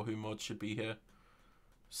the Kohu mod should be here.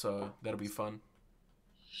 So that'll be fun.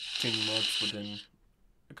 2 new mods within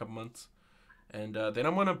a couple months. And then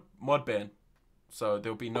I'm on a mod ban. So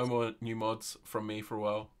there'll be no more new mods from me for a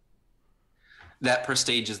while. That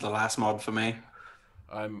Prestige is the last mod for me.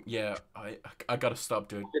 I gotta stop,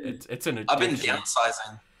 dude. It's an addiction. I've been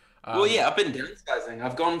downsizing. I've been downsizing.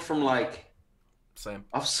 I've gone from same.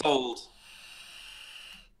 I've sold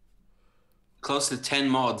close to 10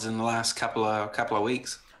 mods in the last couple of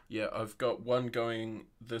weeks. Yeah, I've got one going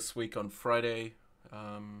this week on Friday.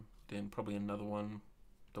 Then probably another one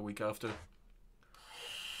the week after.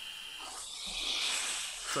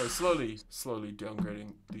 So slowly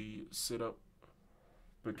downgrading the setup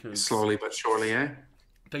because Slowly but surely, eh?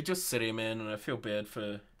 they just sit here, man, and I feel bad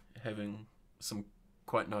for having some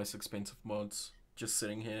quite nice expensive mods just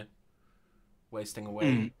sitting here wasting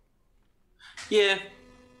away. Yeah.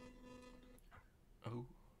 Oh.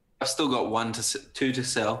 I've still got two to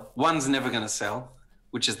sell. One's never going to sell,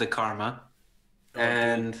 which is the Karma.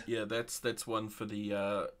 And yeah, that's one for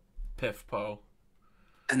the PEF pile.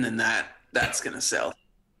 And then that's going to sell.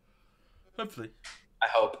 Hopefully. I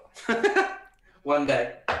hope. One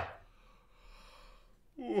day.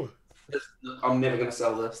 Ooh. I'm never going to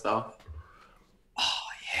sell this, though. Oh,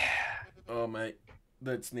 yeah. Oh, mate.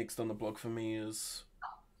 That's next on the block for me is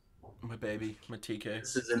my baby, my TK.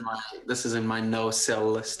 This is in my no sell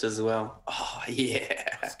list as well. Oh,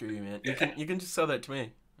 yeah. Screw you, man. You can just sell that to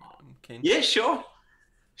me. Yeah, sure.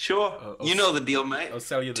 You know the deal, mate. I'll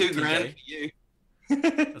sell you the $2,000 for you.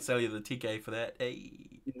 I'll sell you the TK for that. Hey.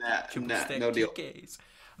 No deal. TKs.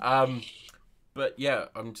 But yeah,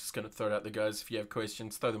 I'm just gonna throw it out there, guys. If you have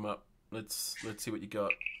questions, throw them up. Let's see what you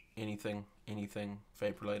got. Anything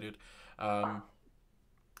vape related.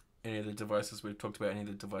 any of the devices we've talked about, any of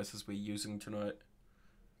the devices we're using tonight.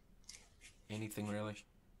 Anything really.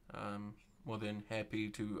 More than happy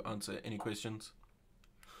to answer any questions.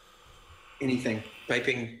 Anything.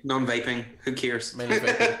 Vaping, non-vaping, who cares? Mainly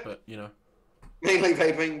vaping, but you know. Mainly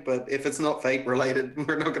vaping, but if it's not vape related,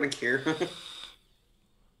 we're not going to care.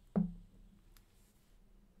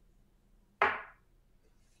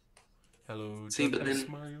 Hello, See, but then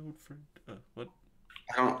my old friend. What?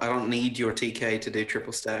 I don't need your TK to do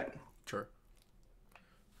triple stack. Sure.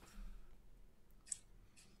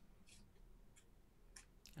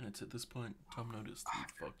 And it's at this point Tom noticed he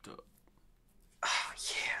fucked up. Oh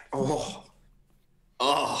yeah.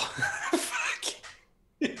 Oh. Fuck.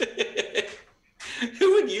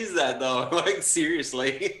 Who would use that though? Like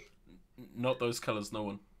seriously. Not those colors, no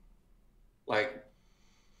one. Like,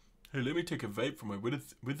 hey, let me take a vape from my with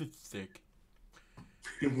a stick.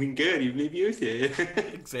 when good, you maybe use it.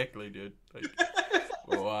 Exactly, dude. Like,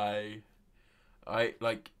 well, I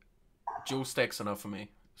like dual stacks enough for me.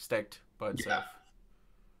 Stacked by itself.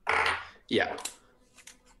 Yeah.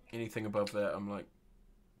 Anything above that, I'm like,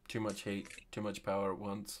 too much heat, too much power at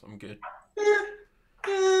once. I'm good.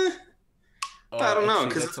 I don't know,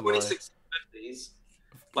 because that's the a lie. 2650s,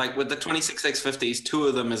 like with the 26X50s, two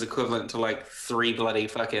of them is equivalent to like 3 bloody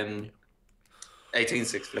fucking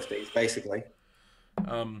 18650s, basically.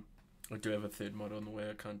 I do have a third mod on the way.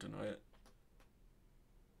 I can't deny it.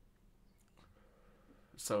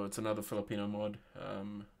 So it's another Filipino mod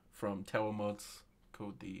from Tower Mods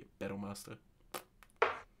called the Battle Master. I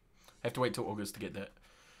have to wait till August to get that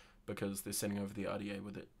because they're sending over the RDA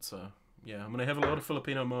with it. So yeah, I'm gonna have a lot of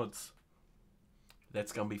Filipino mods.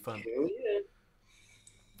 That's gonna be fun. Hell yeah.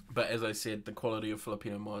 But as I said, the quality of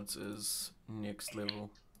Filipino mods is next level.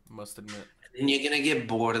 Must admit. And you're gonna get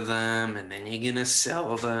bored of them, and then you're gonna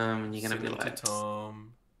sell them, and you're gonna Send be them like, to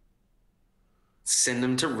Tom. send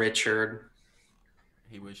them to Richard.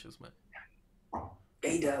 He wishes, mate.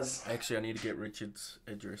 He does. Actually, I need to get Richard's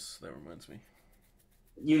address. That reminds me.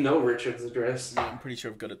 You know Richard's address. Yeah, I'm pretty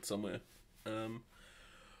sure I've got it somewhere.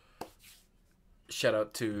 Shout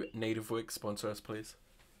out to Native Work, sponsor us, please.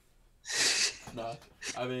 No,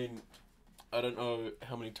 I mean, I don't know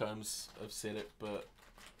how many times I've said it, but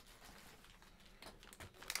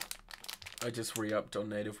I just re-upped on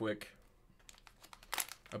Native Work.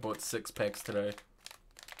 I bought 6 packs today.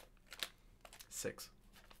 6.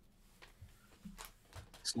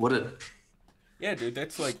 What did? Yeah, dude,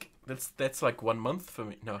 that's like 1 month for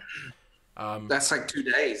me. No, That's like 2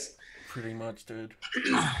 days. pretty much, dude.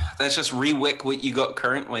 That's just re-wick what you got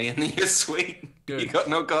currently, and then you're sweet. Dude. You got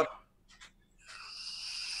no god.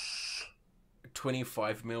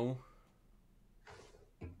 25 mil.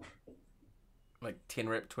 Like 10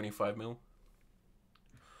 rep, 25 mil.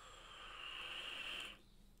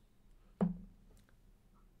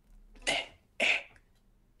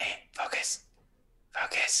 Focus.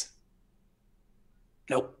 Focus.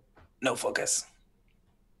 Nope. No focus.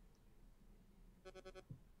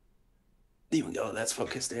 Even go, that's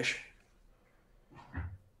focused-ish.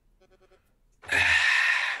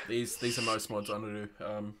 These are most mods I'm gonna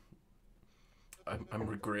do. I'm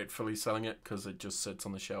regretfully selling it because it just sits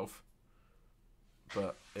on the shelf.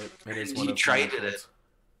 But it is one You of traded my it.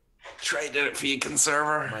 Traded it for your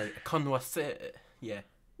conserver. My connoisseur. Yeah.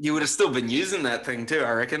 You would have still been using that thing too,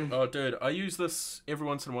 I reckon. Oh, dude, I use this every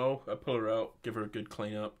once in a while. I pull her out, give her a good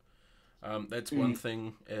clean up. That's one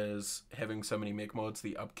thing, is having so many mech mods,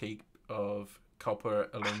 the upkeep of copper,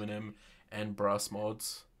 aluminum, and brass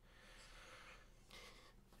mods.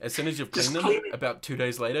 As soon as you've cleaned them, about 2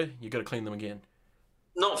 days later, you got to clean them again.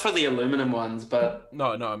 Not for the aluminum ones, but...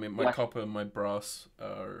 No, I mean, my copper and my brass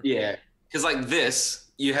are... Yeah, because like this,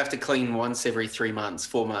 you have to clean once every 3 months,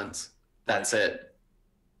 4 months. That's it.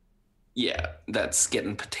 Yeah, that's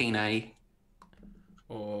getting patina.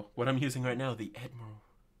 Or what I'm using right now, the Admiral.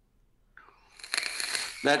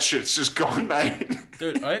 That shit's just gone, mate.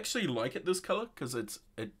 Dude, I actually like it this color because it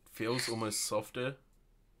feels almost softer.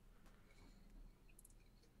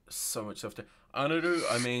 So much softer. Anaru,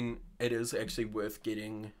 I mean, it is actually worth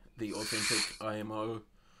getting the authentic IMO.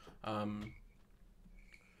 I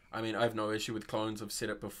mean, I have no issue with clones. I've said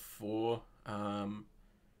it before.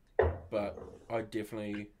 But I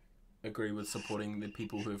definitely agree with supporting the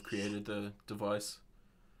people who have created the device.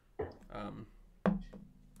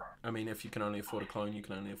 I mean, if you can only afford a clone, you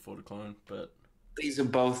can only afford a clone, but... These are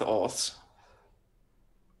both auths.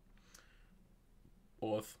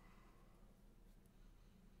 Auth.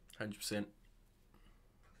 100%.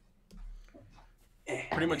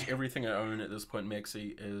 Pretty much everything I own at this point,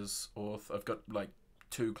 Maxi, is Auth. I've got like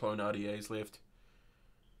 2 clone RDAs left.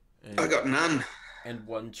 And I got none. and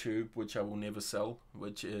one tube which I will never sell,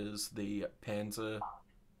 which is the Panzer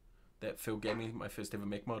that Phil gave me, my first ever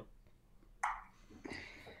mech mod.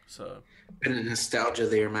 So bit of nostalgia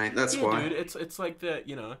there, mate. That's yeah, why. dude, it's like that,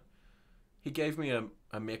 you know. He gave me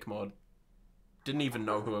a mech mod. Didn't even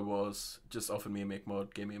know who I was. Just offered me a mech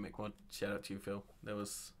mod. Gave me a mech mod. Shout out to you, Phil. That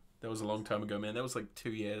was a long time ago, man. That was like 2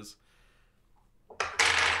 years.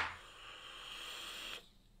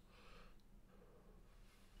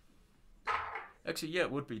 Actually, yeah,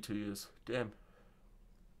 it would be 2 years. Damn.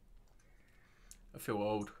 I feel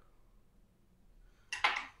old.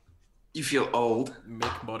 You feel old? Mech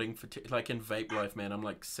modding for like in vape life, man. I'm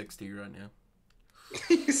like 60 right now.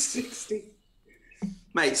 You're 60.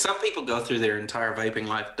 Mate, some people go through their entire vaping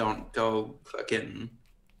life, don't go fucking...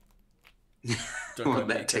 Don't go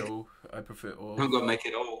make it all. I prefer all. Don't go make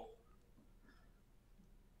it all.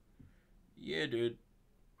 Yeah, dude.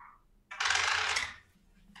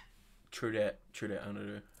 True that,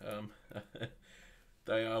 Anaru.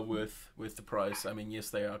 They are worth the price. I mean, yes,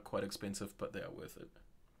 they are quite expensive, but they are worth it.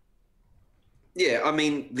 Yeah, I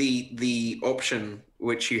mean, the option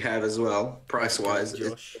which you have as well, price-wise,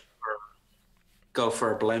 Josh. Go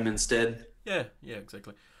for a blem instead. Yeah,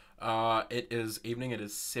 exactly. It is evening. It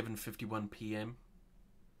is 7:51 p.m.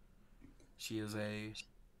 She is a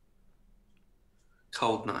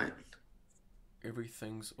Cold night.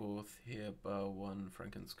 everything's off here bar one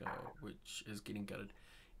Frankenskyle, which is getting gutted.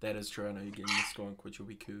 That is true. I know you're getting the skunk, which will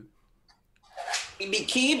be cool. Be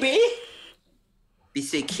key, be? Be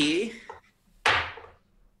say key?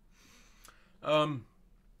 How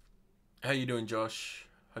you doing, Josh?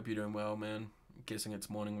 Hope you're doing well, man. I'm guessing it's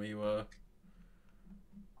morning where you are.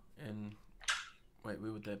 And wait,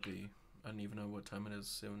 where would that be? I don't even know what time it is.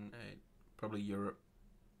 7, 8. Probably Europe.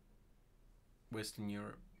 Western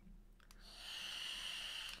Europe.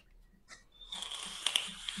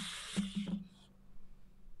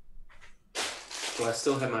 Do I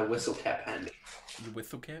still have my whistle cap handy? Your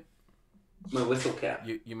whistle cap? My whistle cap.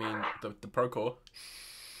 You mean the Procore?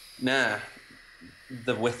 Nah,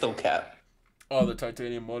 the whistle cap. Oh, the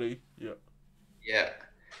titanium body. Yeah. Yeah.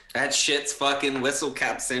 That shit's fucking whistle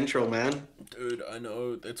cap central, man. Dude, I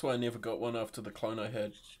know. That's why I never got one after the clone I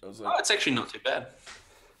had. I was like, Oh, it's actually not too bad.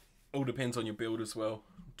 all depends on your build as well,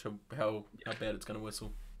 to how bad it's gonna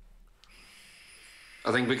whistle.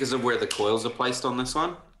 I think because of where the coils are placed on this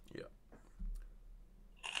one. Yeah.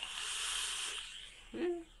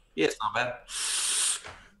 Yeah, it's not bad.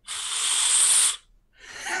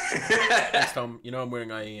 Thanks, Tom. You know I'm wearing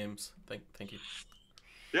IEMs. Thank you.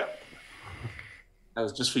 Yep. That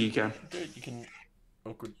was just for you, Ken. Dude, you can...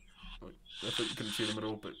 Awkward. I thought you couldn't see them at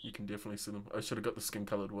all, but you can definitely see them. I should have got the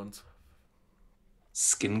skin-coloured ones.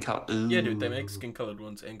 Skin color. Yeah, dude, they make skin-coloured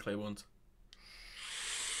ones and clear ones.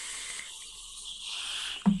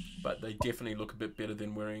 But they definitely look a bit better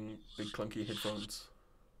than wearing big clunky headphones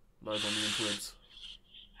live on the interwebs.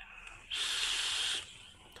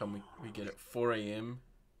 Time we get at 4 a.m.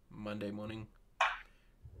 Monday morning.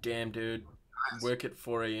 Damn, dude. Work at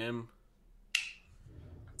 4 a.m.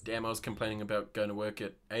 Damn, I was complaining about going to work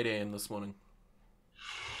at 8 a.m. this morning.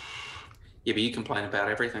 Yeah, but you complain about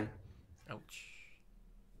everything. Ouch.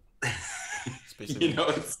 Especially You know,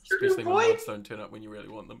 it's true, especially when boy. mods don't turn up when you really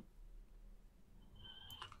want them.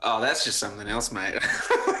 Oh, that's just something else, mate.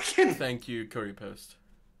 Thank you, Curry Post.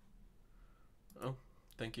 Oh,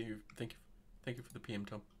 thank you for the PM,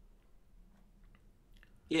 Tom.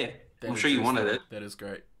 Yeah, That I'm is sure you just- wanted it. That is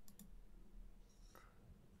great.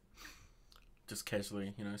 Just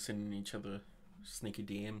casually, sending each other sneaky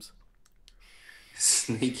DMs.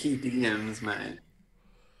 Sneaky DMs, mate.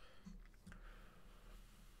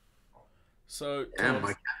 So, Yeah, Tom,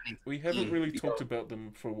 my we haven't really talked about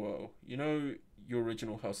them for a while. You know your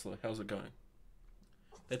original Hustler. How's it going?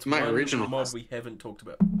 That's My one original mod Hustler. we haven't talked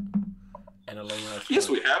about. And a long ass Yes,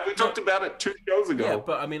 time. we have. We talked about it 2 shows ago. Yeah,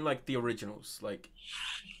 but I mean, like the originals, like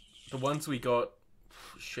the ones we got.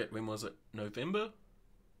 Shit, when was it? November,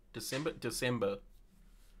 December.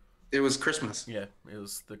 It was Christmas. Yeah, it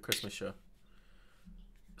was the Christmas show.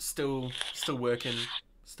 Still working,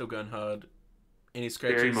 still going hard. Any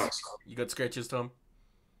scratches? Very much so. You got scratches, Tom?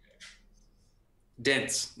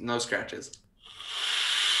 Dents, no scratches.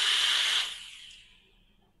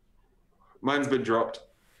 Mine's been dropped.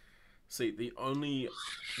 See, the only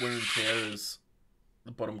wear and tear is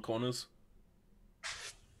the bottom corners.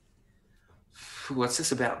 What's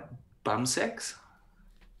this about? Bum sex?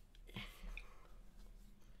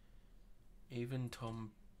 Even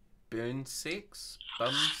Tom Burn sex?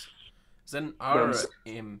 Bums? Is that an R or Bums.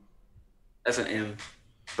 an M? That's an M.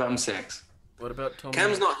 Bum sex. What about Tom?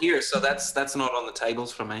 Cam's not here, so that's not on the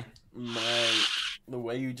tables for me. Mate, The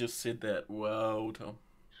way you just said that, wow, Tom.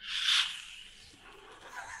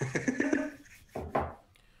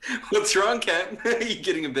 What's wrong, Cat? Are you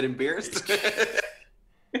getting a bit embarrassed?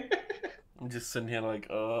 I'm just sitting here like,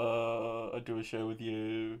 I do a show with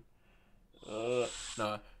you.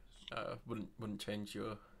 No, wouldn't change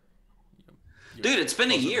your Dude, it's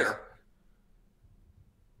been a year.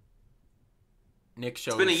 Next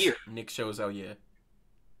show. It's been a year. Next show is our year.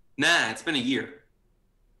 Nah, it's been a year.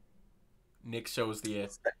 Next show is the year.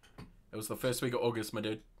 It was the first week of August, my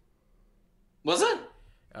dude. Was it?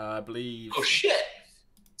 I believe. Oh shit!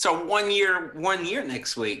 So 1 year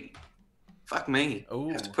next week. Fuck me. Oh.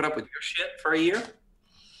 Have to put up with your shit for a year?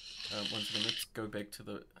 Once again, let's go back to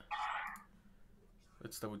the...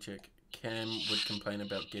 Let's double check. Cam would complain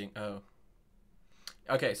about getting... Oh.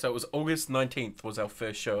 Okay, so it was August 19th was our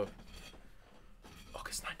first show.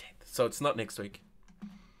 August 19th. So it's not next week.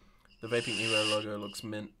 The Vaping Hero logo looks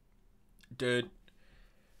mint. Dude.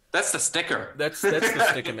 That's the sticker. That's the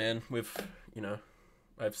sticker, man. With, you know,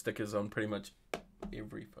 I have stickers on pretty much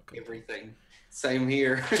everything. Same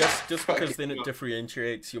here. Just because then it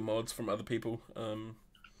differentiates your mods from other people.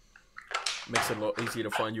 Makes it a lot easier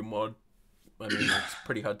to find your mod. I mean, it's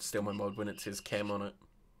pretty hard to steal my mod when it says Cam on it.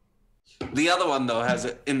 The other one though has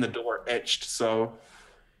it in the door etched, so.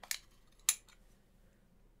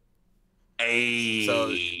 Hey.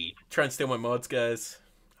 So try and steal my mods, guys.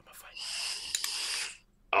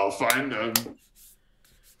 I'll find them.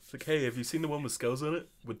 It's like, hey, have you seen the one with skulls on it?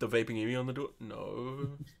 With the vaping Emmy on the door?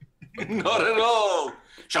 No. Not at all.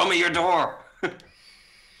 Show me your door.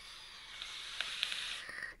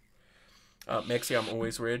 Maxi, I'm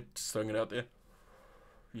always red. Just throwing it out there.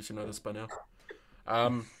 You should know this by now.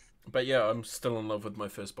 But yeah, I'm still in love with my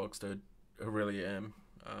first box, dude. I really am.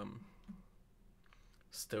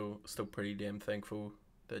 Still pretty damn thankful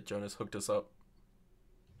that Jonas hooked us up.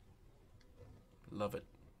 Love it.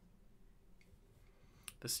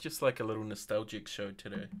 This is just like a little nostalgic show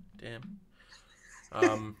today. Damn.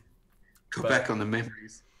 Go back on the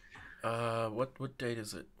memories. What date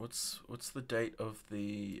is it? What's the date of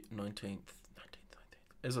the 19th? 19th.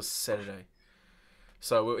 It's a Saturday.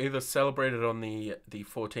 So we'll either celebrate it on the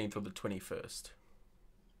 14th or the 21st.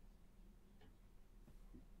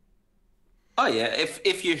 Oh yeah,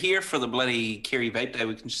 if you're here for the bloody Kerry Vape Day,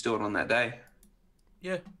 we can just do it on that day.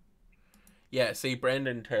 Yeah. Yeah, see,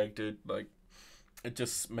 Brandon tagged it, like, it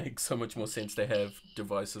just makes so much more sense to have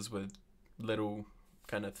devices with little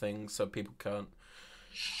kind of things so people can't,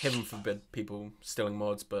 heaven forbid, people stealing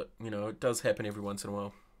mods, but, you know, it does happen every once in a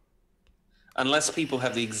while. Unless people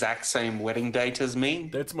have the exact same wedding date as me.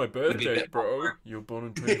 That's my birthday, bro. You were born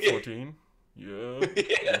in 2014. Yeah.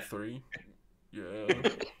 Yeah. 3. Yeah.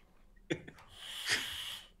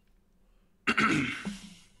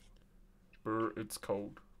 Brr, it's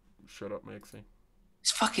cold. Shut up, Maxie.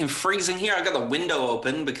 It's fucking freezing here. I got the window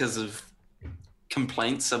open because of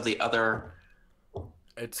complaints of the other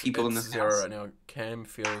people in this zero house. right now. Cam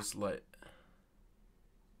feels like...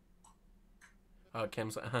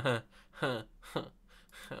 Cam's like,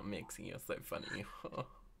 Maxie, you're so funny.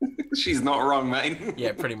 She's not wrong, mate.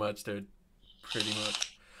 Yeah, pretty much, dude. Pretty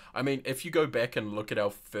much. I mean, if you go back and look at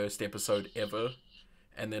our first episode ever,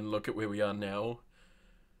 and then look at where we are now,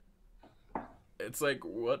 it's like,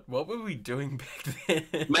 what were we doing back then?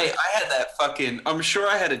 Mate, I had that fucking... I'm sure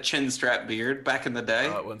I had a chin strap beard back in the day.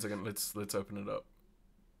 1 second, let's open it up.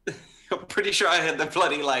 I'm pretty sure I had the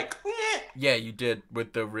bloody, like... Yeah, you did,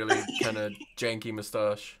 with the really kind of janky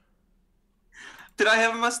moustache. Did I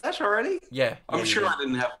have a mustache already? Yeah. I'm sure I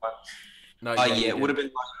didn't have one. No, Oh, yeah, yeah, it would have been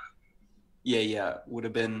like... Yeah, would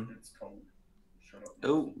have been...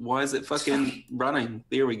 Oh, why is it fucking running?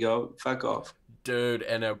 There we go. Fuck off. Dude,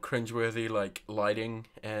 and our cringeworthy, like, lighting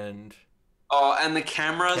and... Oh, and the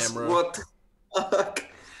cameras? Camera. What the fuck?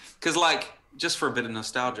 Because, like, just for a bit of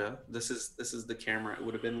nostalgia, this is the camera it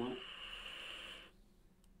would have been like.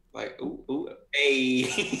 Like, ooh, hey.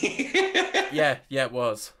 Yeah, it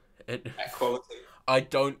was. That quality. I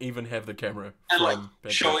don't even have the camera. And, like,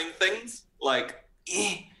 back showing things, like,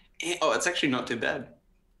 oh, it's actually not too bad.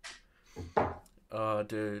 Oh,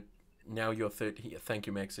 dude. Now you're 30. Thank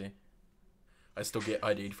you, Maxie. I still get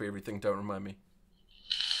ID'd for everything, don't remind me.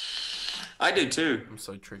 I do too. I'm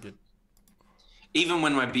so triggered. Even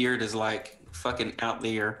when my beard is like fucking out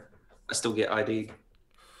there, I still get ID'd.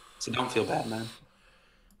 So don't feel bad, man.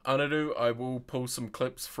 Anadu, I will pull some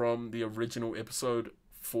clips from the original episode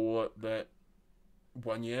for that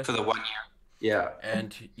 1 year. For the 1 year. Yeah.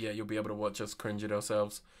 And yeah, you'll be able to watch us cringe at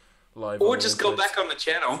ourselves live. Or just go back on the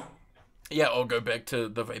channel. Yeah, I'll go back to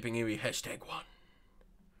the Vaping Ewi #1.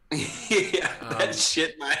 Yeah, that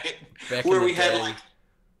shit, mate. Back Where in the we had day. like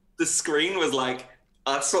the screen was like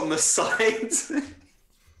us on the sides.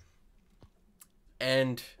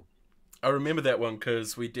 And I remember that one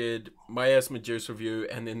because we did my asthma juice review,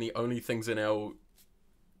 and then the only things in our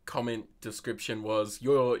comment description was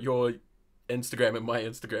your Instagram and my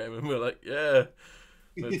Instagram, and we're like, yeah,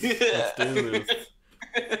 let's do this.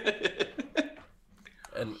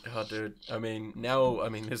 And oh, dude, I mean, now, I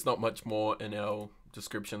mean, there's not much more in our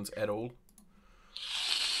descriptions at all.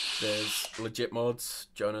 There's legit mods,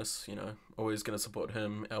 Jonas, you know, always gonna support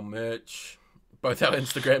him. Our merch, both our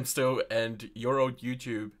Instagram still, and your old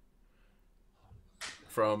YouTube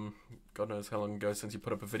from God knows how long ago since you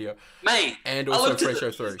put up a video, mate. and also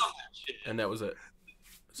Freshio 3, and that was it.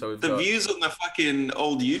 So we've got views on the fucking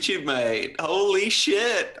old YouTube, mate. Holy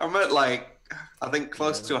shit! I'm at like, I think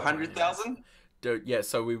close to 100,000. Dude, yeah.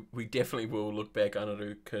 So we definitely will look back on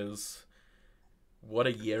it because what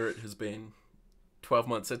a year it has been. 12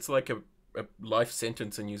 months. It's like a life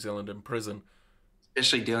sentence in New Zealand in prison.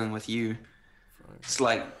 Especially dealing with you. It's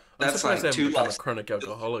like that's I'm like 2 become lives. a chronic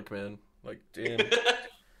alcoholic, man. Like, damn.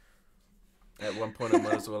 At one point, I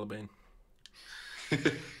might as well have been.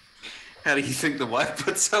 How do you think the wife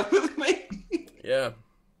puts up with me? Yeah.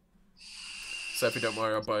 Sophie, don't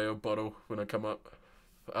worry, I'll buy you a bottle when I come up.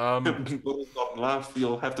 Bottle's not enough.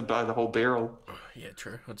 You'll have to buy the whole barrel. Yeah,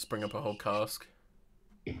 true. I'll just bring up a whole cask.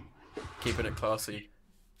 Keeping it classy.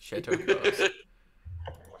 Chateau cask.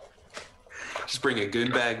 Just bring a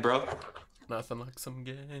goon bag, bro. Nothing like some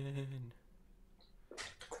gain.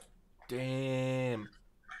 Damn.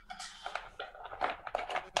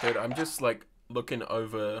 Dude, I'm just like looking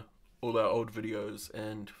over all our old videos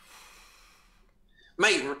and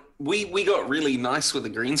mate, we got really nice with the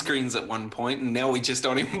green screens at one point, and now we just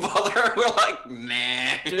don't even bother. We're like, nah.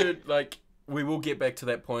 Dude, like, we will get back to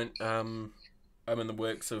that point. I'm in the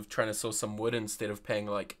works of trying to source some wood instead of paying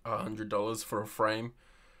like $100 for a frame.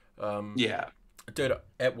 Yeah. Dude,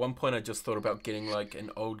 at one point I just thought about getting like an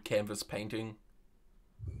old canvas painting.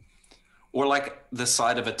 Or like the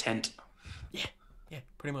side of a tent. Yeah,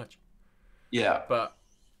 pretty much. Yeah. But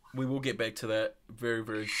we will get back to that very,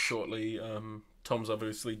 very shortly. Tom's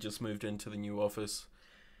obviously just moved into the new office.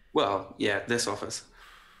 Well, yeah, this office.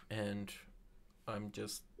 And I'm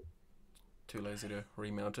just too lazy to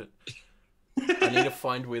remount it. I need to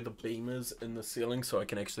find where the beam is in the ceiling so I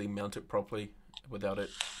can actually mount it properly without it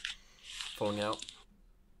falling out.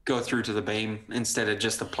 Go through to the beam instead of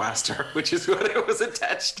just the plaster, which is what it was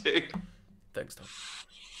attached to. Thanks, Tom.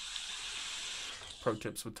 Pro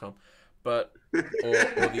tips with Tom. But, or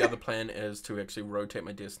the other plan is to actually rotate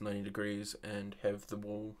my desk 90 degrees and have the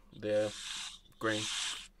wall there green.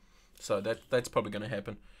 So that's probably going to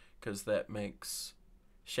happen because that makes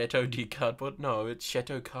Chateau de Cardboard. No, it's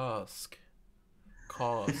Chateau Cask.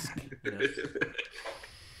 Cask. You know.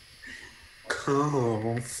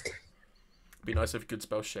 Cask. Be nice if you could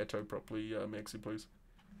spell Chateau properly, Maxi, please.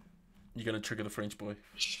 You're going to trigger the French boy.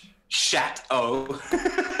 Chateau.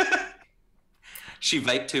 She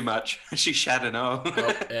vaped too much. She shat an O.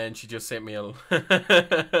 Oh, and she just sent me a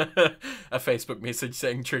Facebook message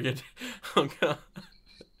saying triggered. Oh, God.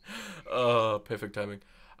 Oh, perfect timing.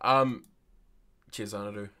 Cheers,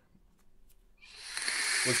 Anadu.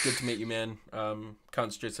 It was good to meet you, man.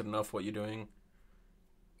 Can't stress it enough what you're doing.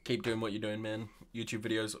 Keep doing what you're doing, man. YouTube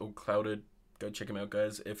videos all clouded. Go check them out,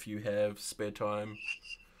 guys, if you have spare time.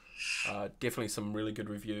 Definitely some really good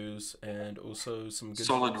reviews and also some good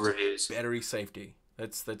solid reviews. Battery safety.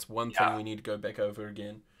 That's one thing we need to go back over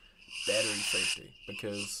again. Battery safety,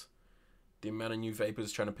 because the amount of new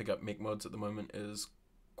vapors trying to pick up mech mods at the moment is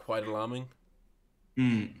quite alarming.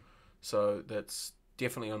 So that's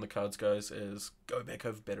definitely on the cards, guys, is go back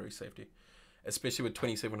over battery safety. Especially with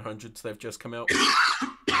 2700s, they've just come out.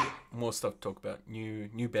 More stuff to talk about.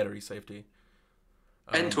 New battery safety.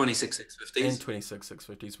 And 26650s. And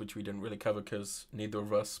 26650s, which we didn't really cover because neither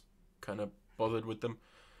of us kind of bothered with them.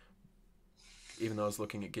 Even though I was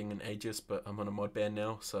looking at getting an Aegis, but I'm on a mod ban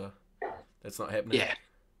now, so that's not happening. Yeah.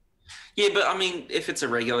 Yeah, but I mean, if it's a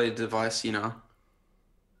regulated device, you know.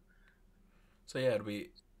 So yeah, it'll be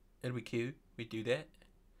cute. We do that.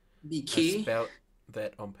 Be key. I spelt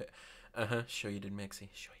that on sure you did, Maxi.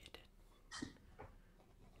 Sure you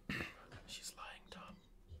did. She's lying, Tom.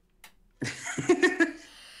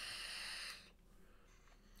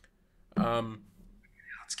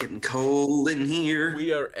 It's getting cold in here.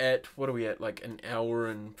 We are at, what are we at? Like an hour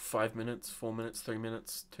and 5 minutes, 4 minutes, 3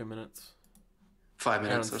 minutes, 2 minutes. 5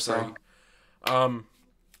 minutes or so. I'm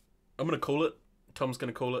gonna call it. Tom's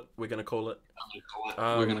gonna call it. We're gonna call it.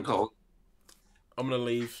 We're gonna call it. I'm gonna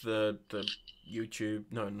leave the YouTube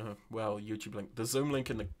YouTube link, the Zoom link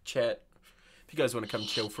in the chat. If you guys want to come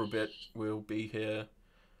chill for a bit, we'll be here.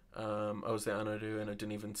 I was the Anadu and I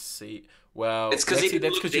didn't even see. Wow, It's 'cause he didn't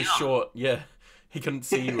that's look because you're down. short. Yeah, he couldn't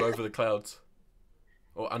see you over the clouds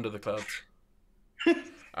or under the clouds.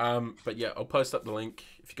 But yeah, I'll post up the link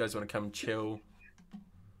if you guys want to come chill.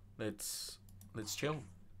 Let's chill.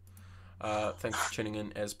 Thanks for tuning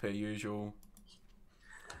in as per usual.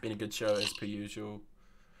 Been a good show as per usual.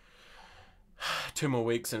 2 more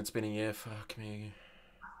weeks and it's been a year. Fuck me.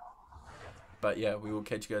 But yeah, we will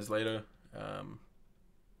catch you guys later.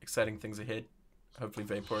 Exciting things ahead. Hopefully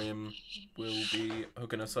Vaporium will be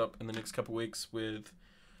hooking us up in the next couple weeks with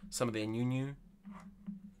some of their new.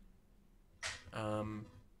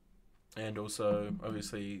 And also,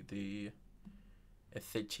 obviously, the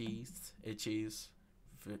Etchies,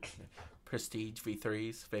 Prestige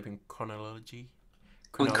V3s, Vaping Chronology.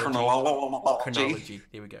 Chronology.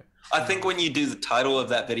 There we go. I think when you do the title of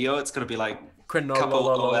that video, it's going to be like couple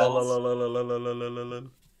OLs.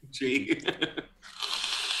 Gee.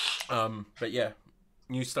 But yeah,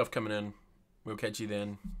 new stuff coming in. We'll catch you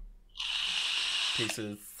then.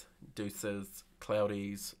 Pieces, deuces,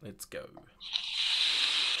 cloudies. Let's go.